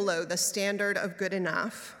even below the standard of good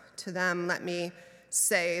enough, to them, let me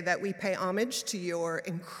say that we pay homage to your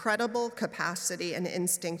incredible capacity and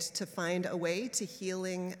instinct to find a way to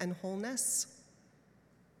healing and wholeness.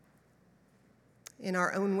 In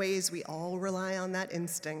our own ways, we all rely on that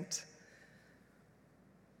instinct.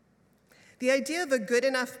 The idea of a good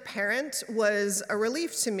enough parent was a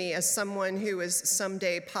relief to me as someone who is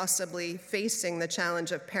someday possibly facing the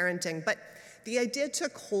challenge of parenting, but the idea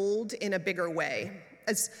took hold in a bigger way.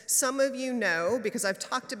 As some of you know, because I've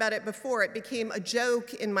talked about it before, it became a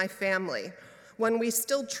joke in my family, one we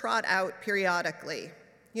still trot out periodically.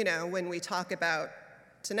 You know, when we talk about,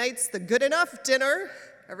 tonight's the good enough dinner,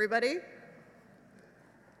 everybody?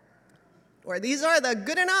 Or these are the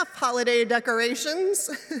good enough holiday decorations.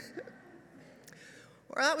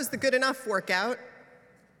 Or that was the good enough workout.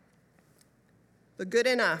 The good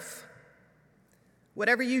enough.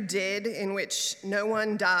 Whatever you did in which no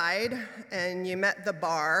one died and you met the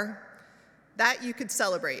bar, that you could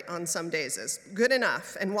celebrate on some days as good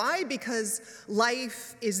enough. And why? Because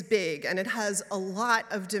life is big and it has a lot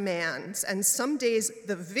of demands. And some days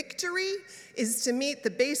the victory is to meet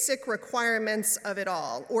the basic requirements of it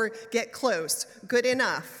all, or get close, good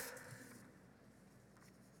enough.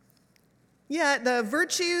 Yet the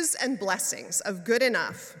virtues and blessings of good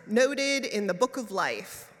enough, noted in the Book of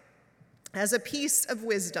Life as a piece of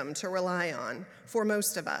wisdom to rely on for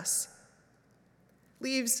most of us,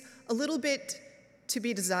 leaves a little bit to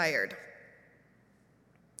be desired.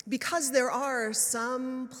 Because there are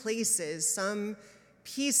some places, some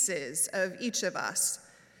pieces of each of us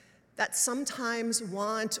that sometimes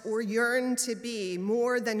want or yearn to be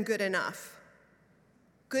more than good enough.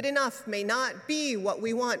 Good enough may not be what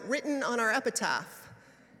we want written on our epitaph.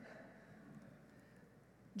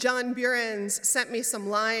 John Burens sent me some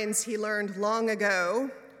lines he learned long ago,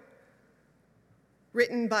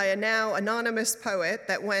 written by a now anonymous poet,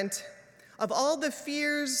 that went, "Of all the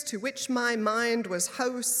fears to which my mind was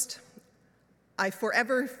host, I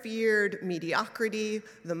forever feared mediocrity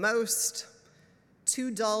the most,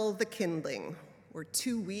 too dull the kindling, or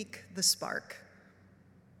too weak the spark."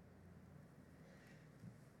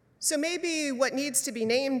 So maybe what needs to be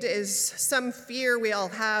named is some fear we all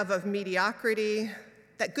have of mediocrity,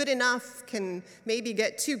 that good enough can maybe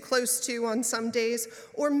get too close to on some days,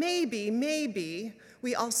 or maybe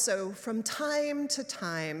we also, from time to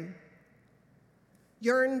time,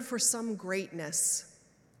 yearn for some greatness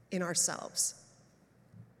in ourselves.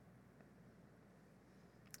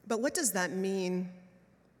 But what does that mean?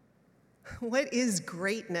 What is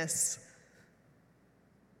greatness?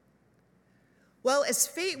 Well, as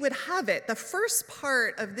fate would have it, the first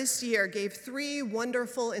part of this year gave 3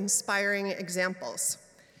 wonderful, inspiring examples.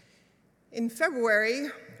 In February,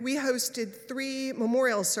 we hosted 3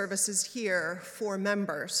 memorial services here for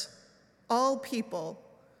members, all people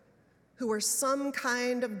who were some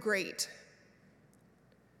kind of great.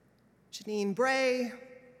 Janine Bray,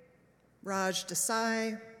 Raj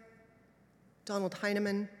Desai, Donald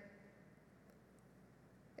Heinemann.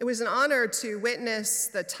 It was an honor to witness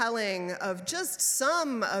the telling of just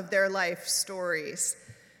some of their life stories,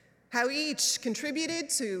 how each contributed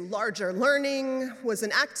to larger learning, was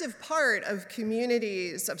an active part of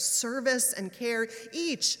communities of service and care.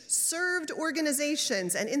 Each served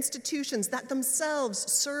organizations and institutions that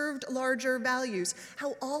themselves served larger values,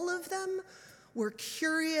 how all of them were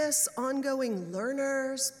curious, ongoing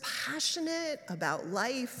learners, passionate about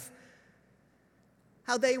life,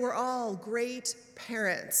 how they were all great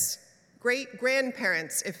parents, great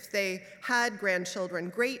grandparents if they had grandchildren,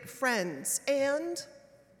 great friends, and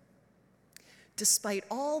despite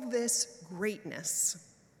all this greatness,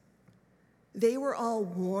 they were all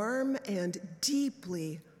warm and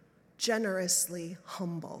deeply, generously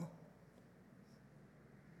humble.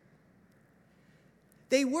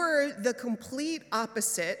 They were the complete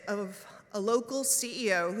opposite of a local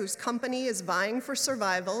CEO whose company is vying for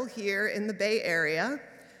survival here in the Bay Area,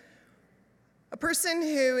 A person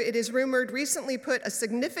who, it is rumored, recently put a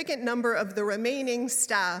significant number of the remaining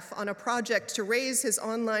staff on a project to raise his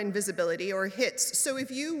online visibility, or hits. So if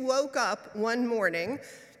you woke up one morning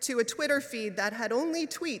to a Twitter feed that had only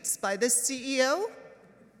tweets by this CEO,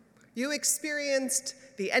 you experienced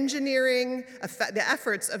the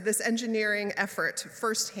efforts of this engineering effort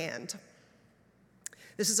firsthand.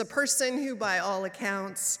 This is a person who, by all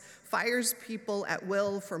accounts, fires people at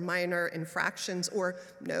will for minor infractions or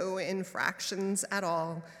no infractions at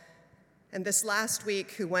all. And this last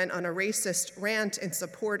week, who went on a racist rant in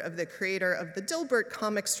support of the creator of the Dilbert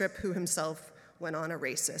comic strip, who himself went on a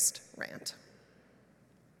racist rant.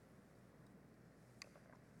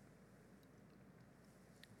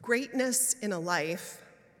 Greatness in a life,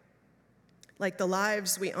 like the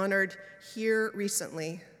lives we honored here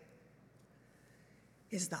recently,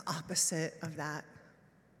 is the opposite of that.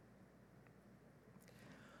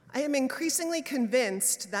 I am increasingly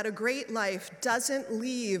convinced that a great life doesn't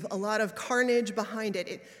leave a lot of carnage behind it.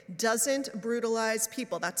 It doesn't brutalize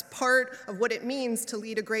people. That's part of what it means to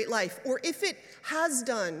lead a great life. Or if it has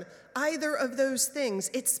done either of those things,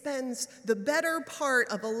 it spends the better part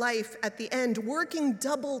of a life at the end working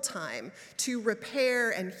double time to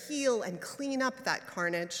repair and heal and clean up that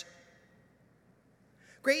carnage.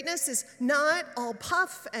 Greatness is not all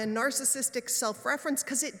puff and narcissistic self-reference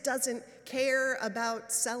because it doesn't care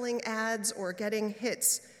about selling ads or getting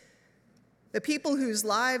hits. The people whose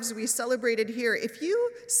lives we celebrated here, if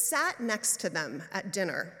you sat next to them at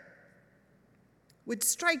dinner, would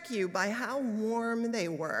strike you by how warm they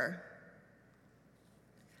were,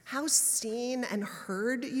 how seen and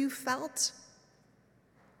heard you felt.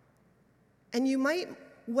 And you might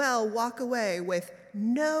well walk away with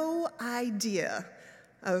no idea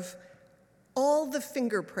of all the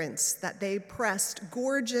fingerprints that they pressed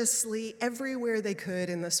gorgeously everywhere they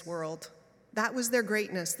could in this world. That was their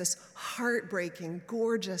greatness, this heartbreaking,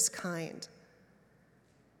 gorgeous kind.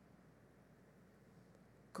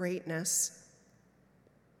 Greatness.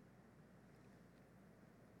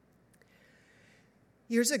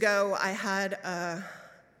 Years ago, I had a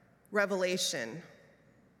revelation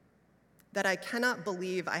that I cannot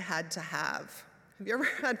believe I had to have. Have you ever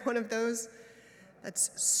had one of those?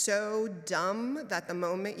 That's so dumb that the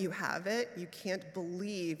moment you have it, you can't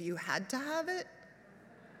believe you had to have it.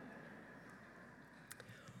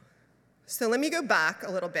 So let me go back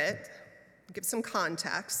a little bit, give some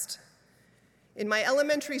context. In my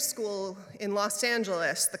elementary school in Los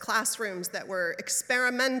Angeles, the classrooms that were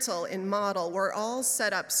experimental in model were all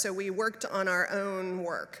set up so we worked on our own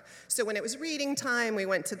work. So when it was reading time, we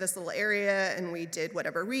went to this little area and we did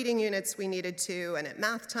whatever reading units we needed to, and at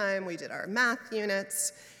math time, we did our math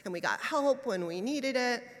units, and we got help when we needed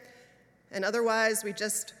it, and otherwise, we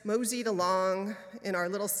just moseyed along in our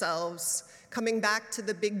little selves, coming back to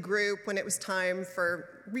the big group when it was time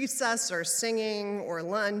for recess or singing or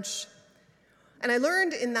lunch. And I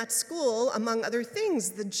learned in that school, among other things,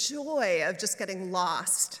 the joy of just getting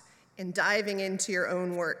lost and diving into your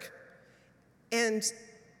own work. And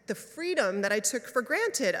the freedom that I took for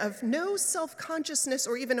granted of no self-consciousness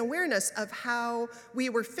or even awareness of how we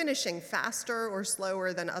were finishing faster or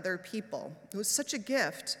slower than other people. It was such a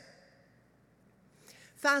gift.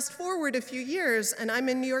 Fast forward a few years, and I'm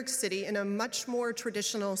in New York City in a much more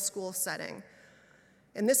traditional school setting.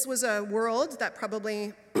 And this was a world that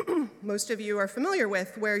probably most of you are familiar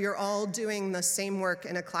with, where you're all doing the same work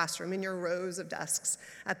in a classroom in your rows of desks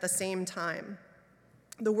at the same time.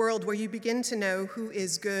 The world where you begin to know who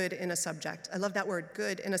is good in a subject. I love that word,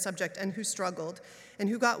 good in a subject, and who struggled, and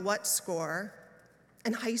who got what score.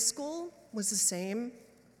 And high school was the same,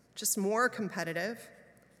 just more competitive.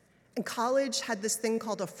 And college had this thing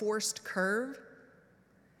called a forced curve.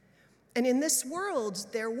 And in this world,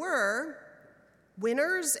 there were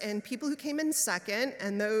winners and people who came in second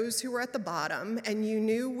and those who were at the bottom, and you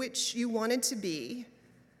knew which you wanted to be.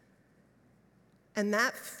 And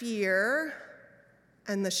that fear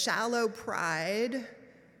and the shallow pride,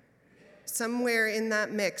 somewhere in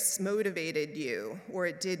that mix, motivated you, or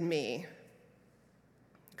it did me,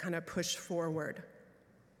 kind of push forward.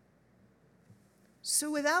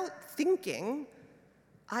 So without thinking,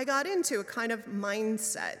 I got into a kind of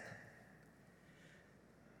mindset.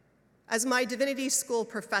 As my divinity school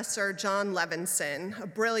professor, John Levinson, a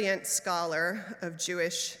brilliant scholar of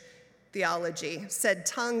Jewish theology, said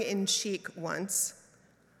tongue-in-cheek once,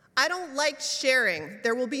 "I don't like sharing.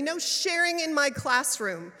 There will be no sharing in my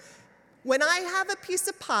classroom. When I have a piece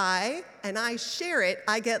of pie and I share it,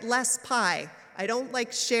 I get less pie. I don't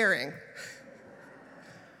like sharing."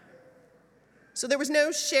 So there was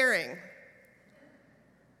no sharing,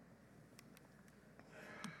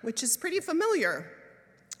 which is pretty familiar.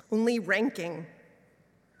 only ranking.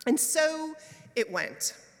 And so it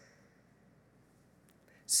went.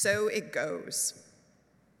 So it goes.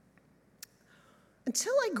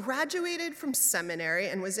 Until I graduated from seminary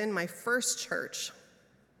and was in my first church.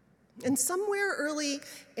 And somewhere early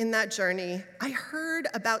in that journey, I heard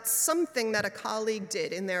about something that a colleague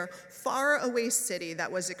did in their faraway city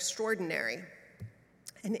that was extraordinary.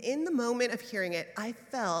 And in the moment of hearing it, I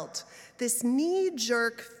felt this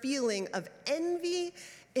knee-jerk feeling of envy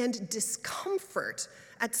and discomfort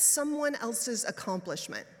at someone else's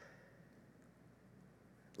accomplishment.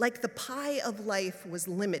 Like the pie of life was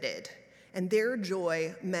limited, and their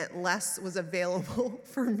joy meant less was available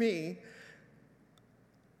for me.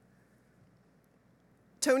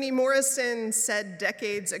 Toni Morrison said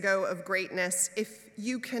decades ago of greatness, if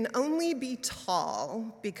you can only be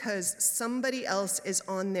tall because somebody else is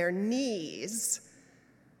on their knees,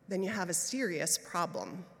 then you have a serious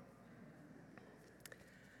problem.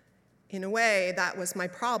 In a way, that was my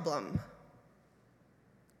problem.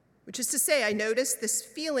 Which is to say, I noticed this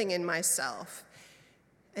feeling in myself,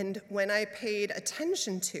 and when I paid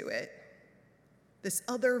attention to it, this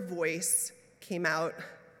other voice came out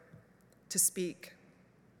to speak.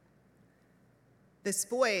 This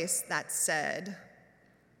voice that said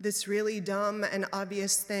this really dumb and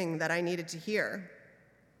obvious thing that I needed to hear.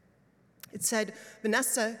 It said,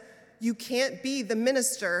 Vanessa, you can't be the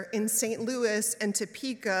minister in St. Louis and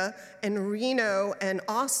Topeka and Reno and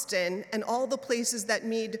Austin and all the places that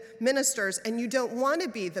need ministers, and you don't want to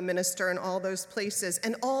be the minister in all those places.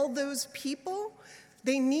 And all those people,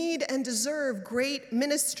 they need and deserve great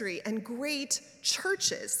ministry and great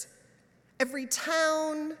churches. Every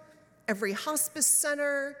town, every hospice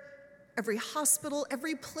center, every hospital,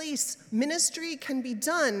 every place ministry can be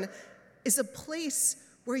done is a place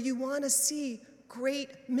where you want to see great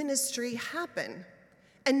ministry happen.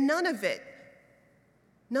 And none of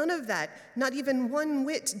that, not even one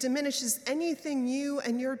whit, diminishes anything you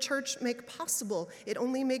and your church make possible. It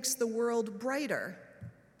only makes the world brighter.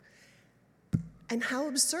 And how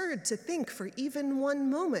absurd to think for even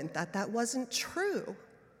one moment that that wasn't true.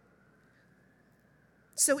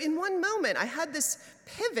 So in one moment, I had this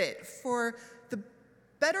pivot. For the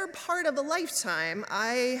better part of a lifetime,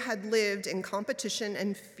 I had lived in competition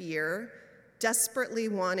and fear, desperately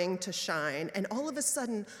wanting to shine, and all of a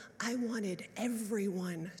sudden, I wanted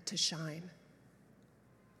everyone to shine.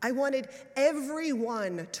 I wanted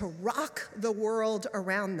everyone to rock the world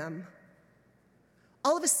around them.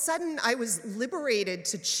 All of a sudden, I was liberated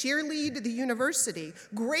to cheerlead the university.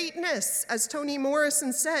 Greatness, as Toni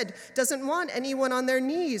Morrison said, doesn't want anyone on their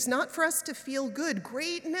knees, not for us to feel good.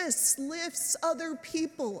 Greatness lifts other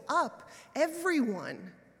people up,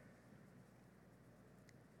 everyone.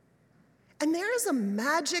 And there is a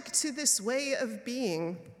magic to this way of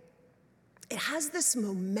being. It has this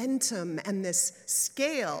momentum and this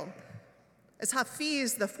scale. As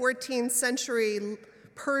Hafiz, the 14th century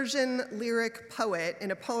Persian lyric poet,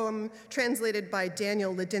 in a poem translated by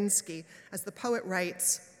Daniel Ladinsky, as the poet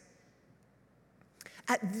writes,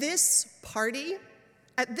 At this party,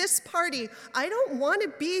 I don't want to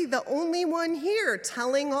be the only one here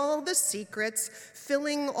telling all the secrets,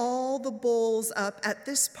 filling all the bowls up at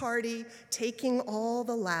this party, taking all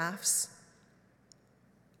the laughs.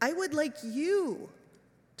 I would like you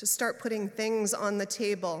to start putting things on the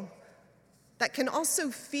table that can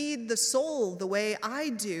also feed the soul the way I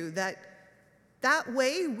do, that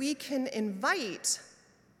way we can invite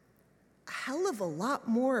a hell of a lot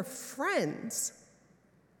more friends.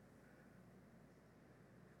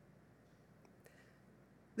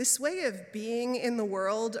 This way of being in the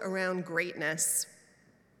world around greatness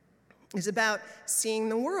is about seeing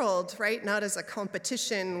the world, right, not as a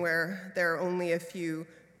competition where there are only a few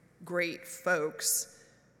great folks,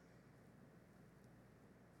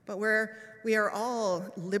 but where we are all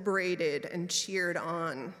liberated and cheered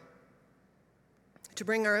on to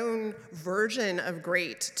bring our own version of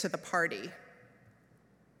great to the party.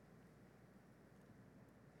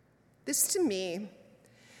 This to me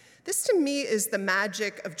is the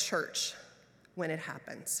magic of church when it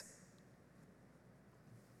happens.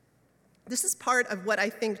 This is part of what I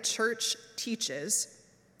think church teaches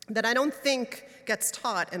that I don't think gets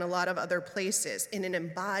taught in a lot of other places in an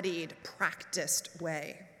embodied, practiced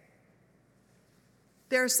way.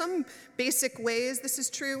 There are some basic ways this is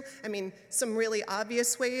true. I mean, some really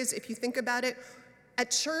obvious ways if you think about it.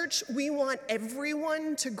 At church, we want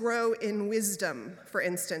everyone to grow in wisdom, for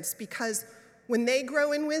instance, because when they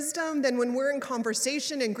grow in wisdom, then when we're in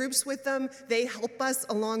conversation in groups with them, they help us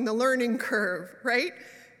along the learning curve, right?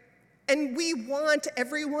 And we want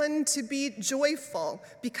everyone to be joyful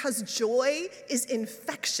because joy is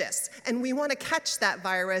infectious, and we want to catch that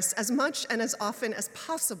virus as much and as often as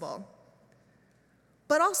possible.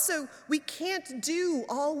 But also, we can't do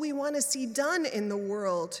all we want to see done in the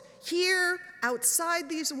world. Here, outside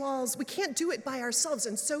these walls, we can't do it by ourselves.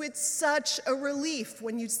 And so it's such a relief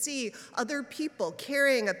when you see other people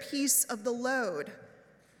carrying a piece of the load.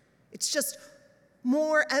 It's just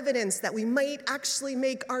more evidence that we might actually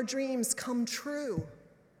make our dreams come true.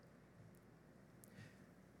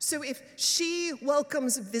 So if she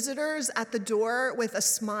welcomes visitors at the door with a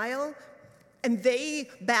smile, and they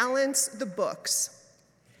balance the books,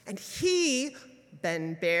 and he,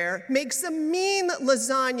 Ben Bear, makes a mean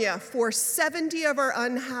lasagna for 70 of our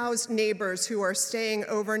unhoused neighbors who are staying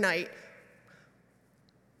overnight,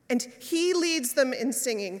 and he leads them in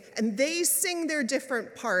singing, and they sing their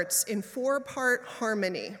different parts in 4-part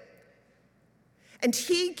harmony. And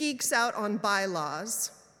he geeks out on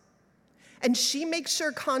bylaws, and she makes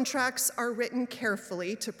sure contracts are written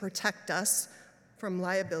carefully to protect us from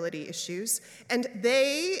liability issues, and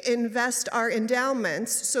they invest our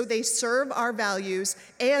endowments so they serve our values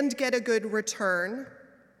and get a good return,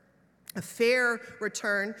 a fair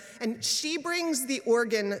return, and she brings the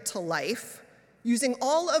organ to life, using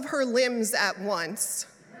all of her limbs at once.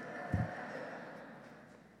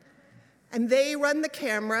 And they run the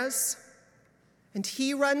cameras, and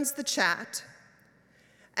he runs the chat.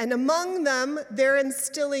 And among them, they're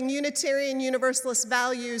instilling Unitarian Universalist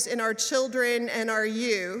values in our children and our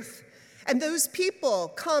youth. And those people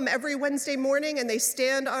come every Wednesday morning and they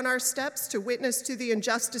stand on our steps to witness to the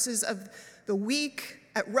injustices of the week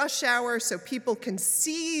at rush hour so people can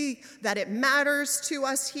see that it matters to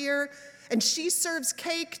us here. And she serves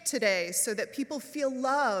cake today so that people feel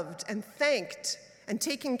loved and thanked and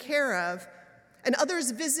taken care of. And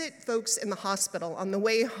others visit folks in the hospital on the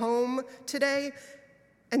way home today,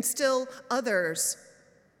 and still others.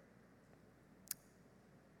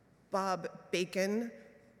 Bob Bacon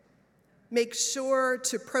makes sure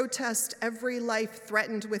to protest every life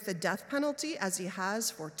threatened with the death penalty, as he has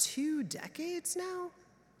for 2 decades now.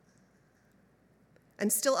 And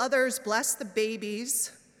still others bless the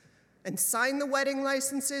babies and sign the wedding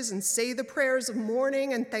licenses and say the prayers of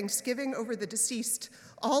mourning and thanksgiving over the deceased,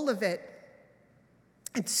 all of it.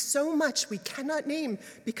 And so much we cannot name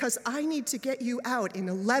because I need to get you out in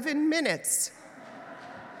 11 minutes.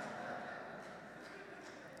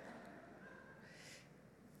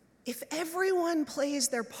 If everyone plays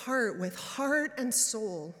their part with heart and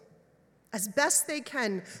soul, as best they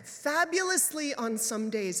can, fabulously on some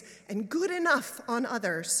days and good enough on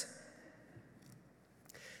others,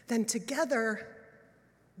 then together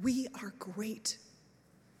we are great.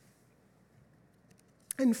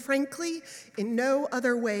 And frankly, in no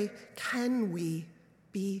other way can we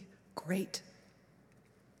be great.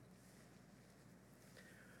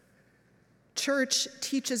 Church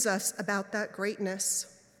teaches us about that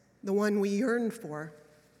greatness, the one we yearn for.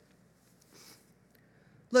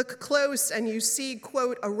 Look close and you see,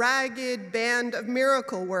 quote, a ragged band of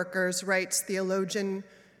miracle workers, writes theologian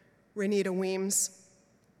Renita Weems.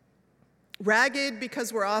 Ragged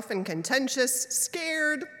because we're often contentious,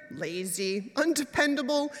 scared, lazy,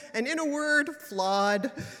 undependable, and in a word,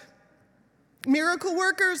 flawed. Miracle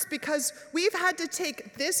workers because we've had to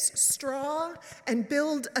take this straw and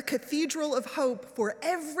build a cathedral of hope for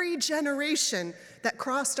every generation that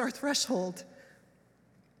crossed our threshold.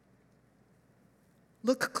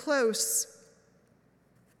 Look close.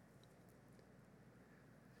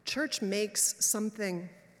 Church makes something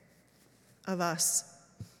of us,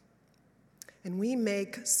 and we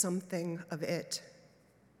make something of it.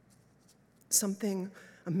 Something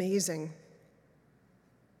amazing,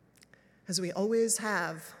 as we always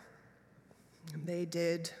have. And they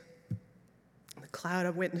did. The cloud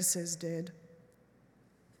of witnesses did.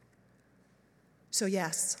 So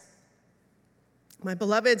yes, my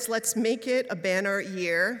beloveds, let's make it a banner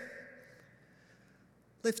year,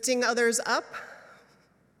 lifting others up,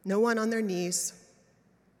 no one on their knees,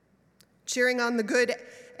 cheering on the good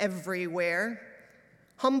everywhere,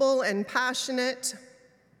 humble and passionate,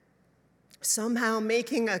 somehow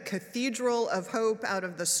making a cathedral of hope out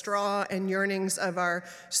of the straw and yearnings of our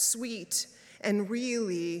sweet and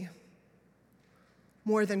really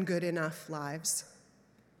more than good enough lives.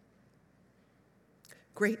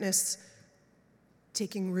 Greatness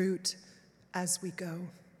taking root as we go.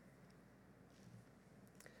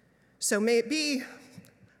 So may it be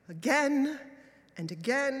again and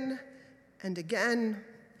again and again,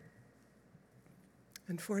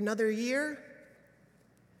 and for another year,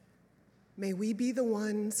 may we be the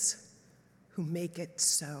ones who make it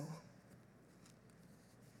so.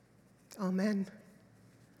 Amen.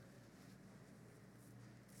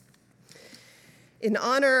 In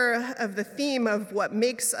honor of the theme of what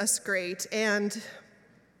makes us great, and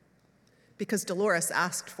because Dolores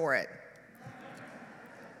asked for it,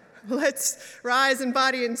 let's rise in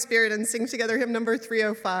body and spirit and sing together hymn number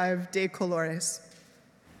 305, De Colores.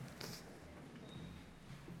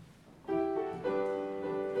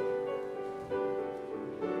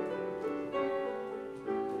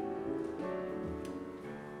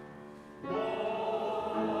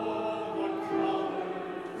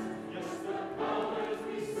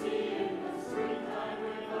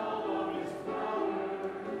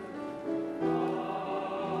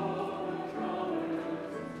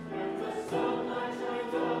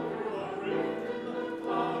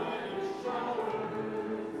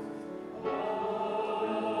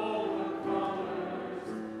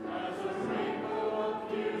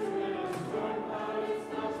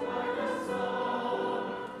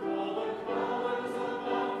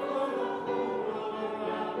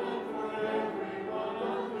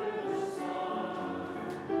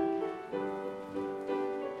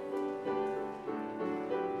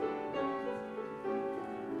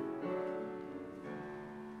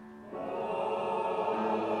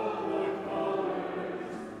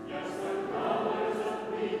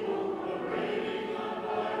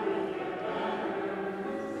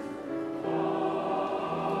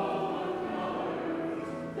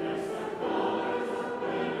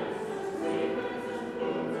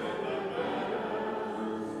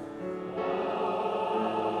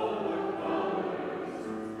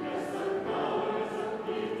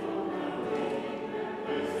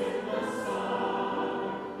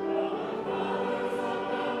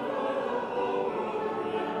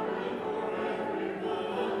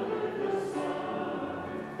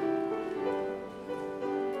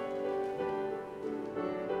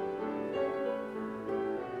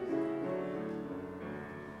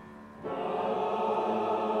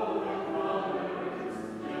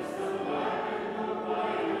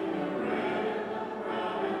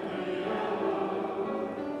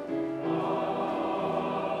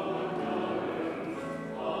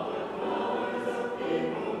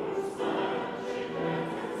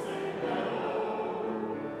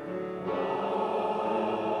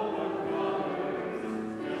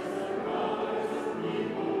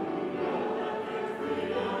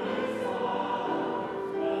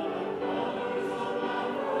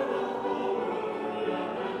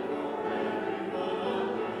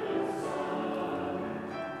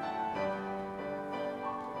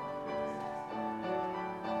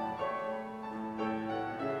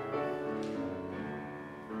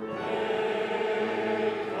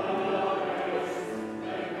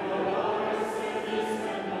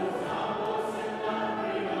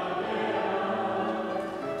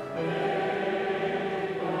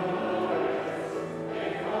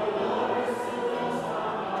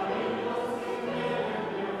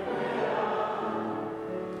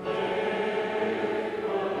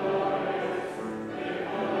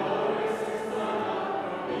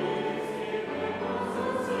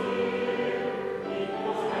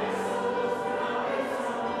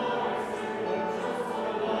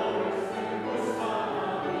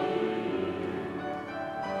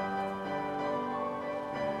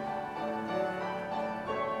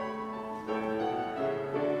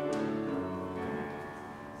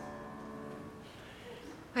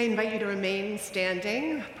 I invite you to remain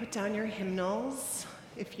standing. Put down your hymnals.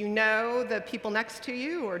 If you know the people next to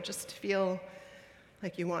you or just feel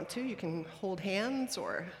like you want to, you can hold hands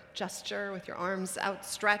or gesture with your arms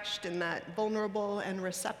outstretched in that vulnerable and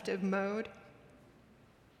receptive mode.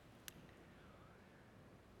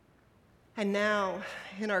 And now,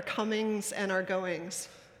 in our comings and our goings,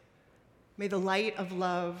 may the light of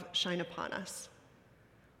love shine upon us.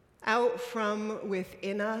 Out from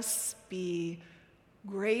within us, be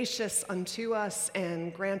gracious unto us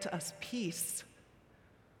and grant us peace.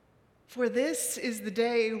 For this is the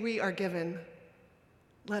day we are given.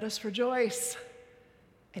 Let us rejoice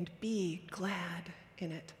and be glad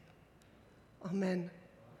in it. Amen.